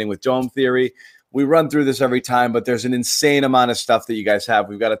 Bobby Manning with Dome Theory. We run through this every time, but there's an insane amount of stuff that you guys have.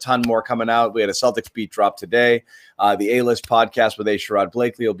 We've got a ton more coming out. We had a Celtics beat drop today. The A-List podcast with A. Sherrod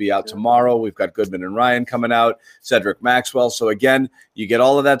Blakely will be out tomorrow. We've got Goodman and Ryan coming out, Cedric Maxwell. So again, you get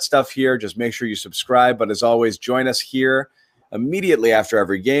all of that stuff here. Just make sure you subscribe. But as always, join us here immediately after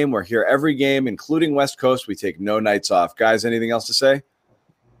every game. We're here every game, including West Coast. We take no nights off. Guys, anything else to say?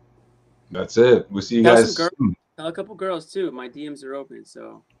 That's it. We'll see you guys soon. Tell a couple girls, too. My DMs are open,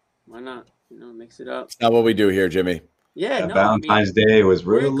 so why not? Mix it up. It's not what we do here, Jimmy. Yeah, Valentine's Day was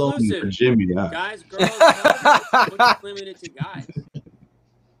really lonely for Jimmy. Yeah. Guys, girls, don't limit it to guys.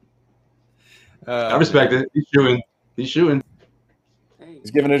 I respect it. He's shooting. Hey.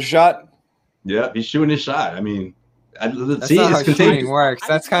 He's giving it a shot? Yeah, he's shooting his shot. I mean, that's not how shooting works.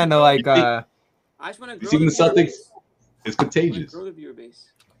 That's kind of like I just want to grow the Celtics. It's contagious. Grow the viewer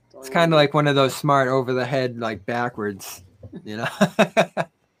base. It's kind of like one of those smart over the head, like backwards,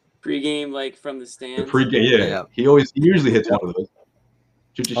 Pre-game, like from the stands. Pre-game, yeah. He usually hits one of those.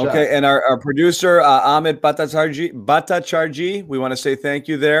 Shoot your shot. And our producer, Ahmed Batacharji, we want to say thank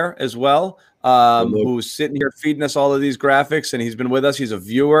you there as well, who's sitting here feeding us all of these graphics, and he's been with us. He's a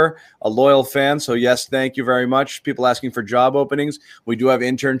viewer, a loyal fan. So, yes, thank you very much. People asking for job openings. We do have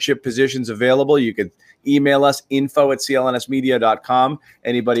internship positions available. You could email us, info@clnsmedia.com.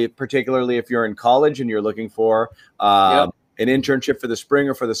 Anybody, particularly if you're in college and you're looking for a an internship for the spring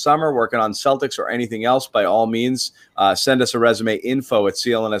or for the summer, working on Celtics or anything else, by all means, send us a resume,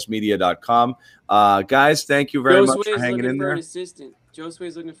 info@clnsmedia.com. Guys, thank you very much for hanging in there.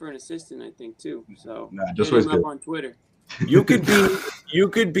 Josue's looking for an assistant, I think, too. So hit him up on Twitter. You could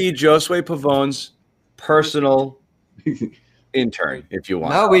be Josue Pavone's personal intern if you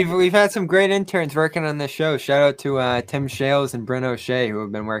want. No, we've had some great interns working on this show. Shout out to Tim Shales and Bryn O'Shea, who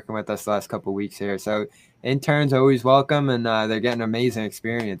have been working with us the last couple of weeks here. So interns always welcome, and they're getting amazing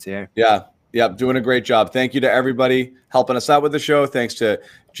experience here. Yeah, doing a great job. Thank you to everybody helping us out with the show. Thanks to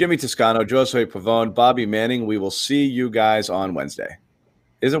Jimmy Toscano, Josue Pavone, Bobby Manning. We will see you guys on Wednesday.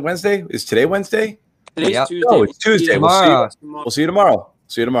 Is it Wednesday? Is today Wednesday? Today's Tuesday. Oh, it's Tuesday. We'll see you tomorrow.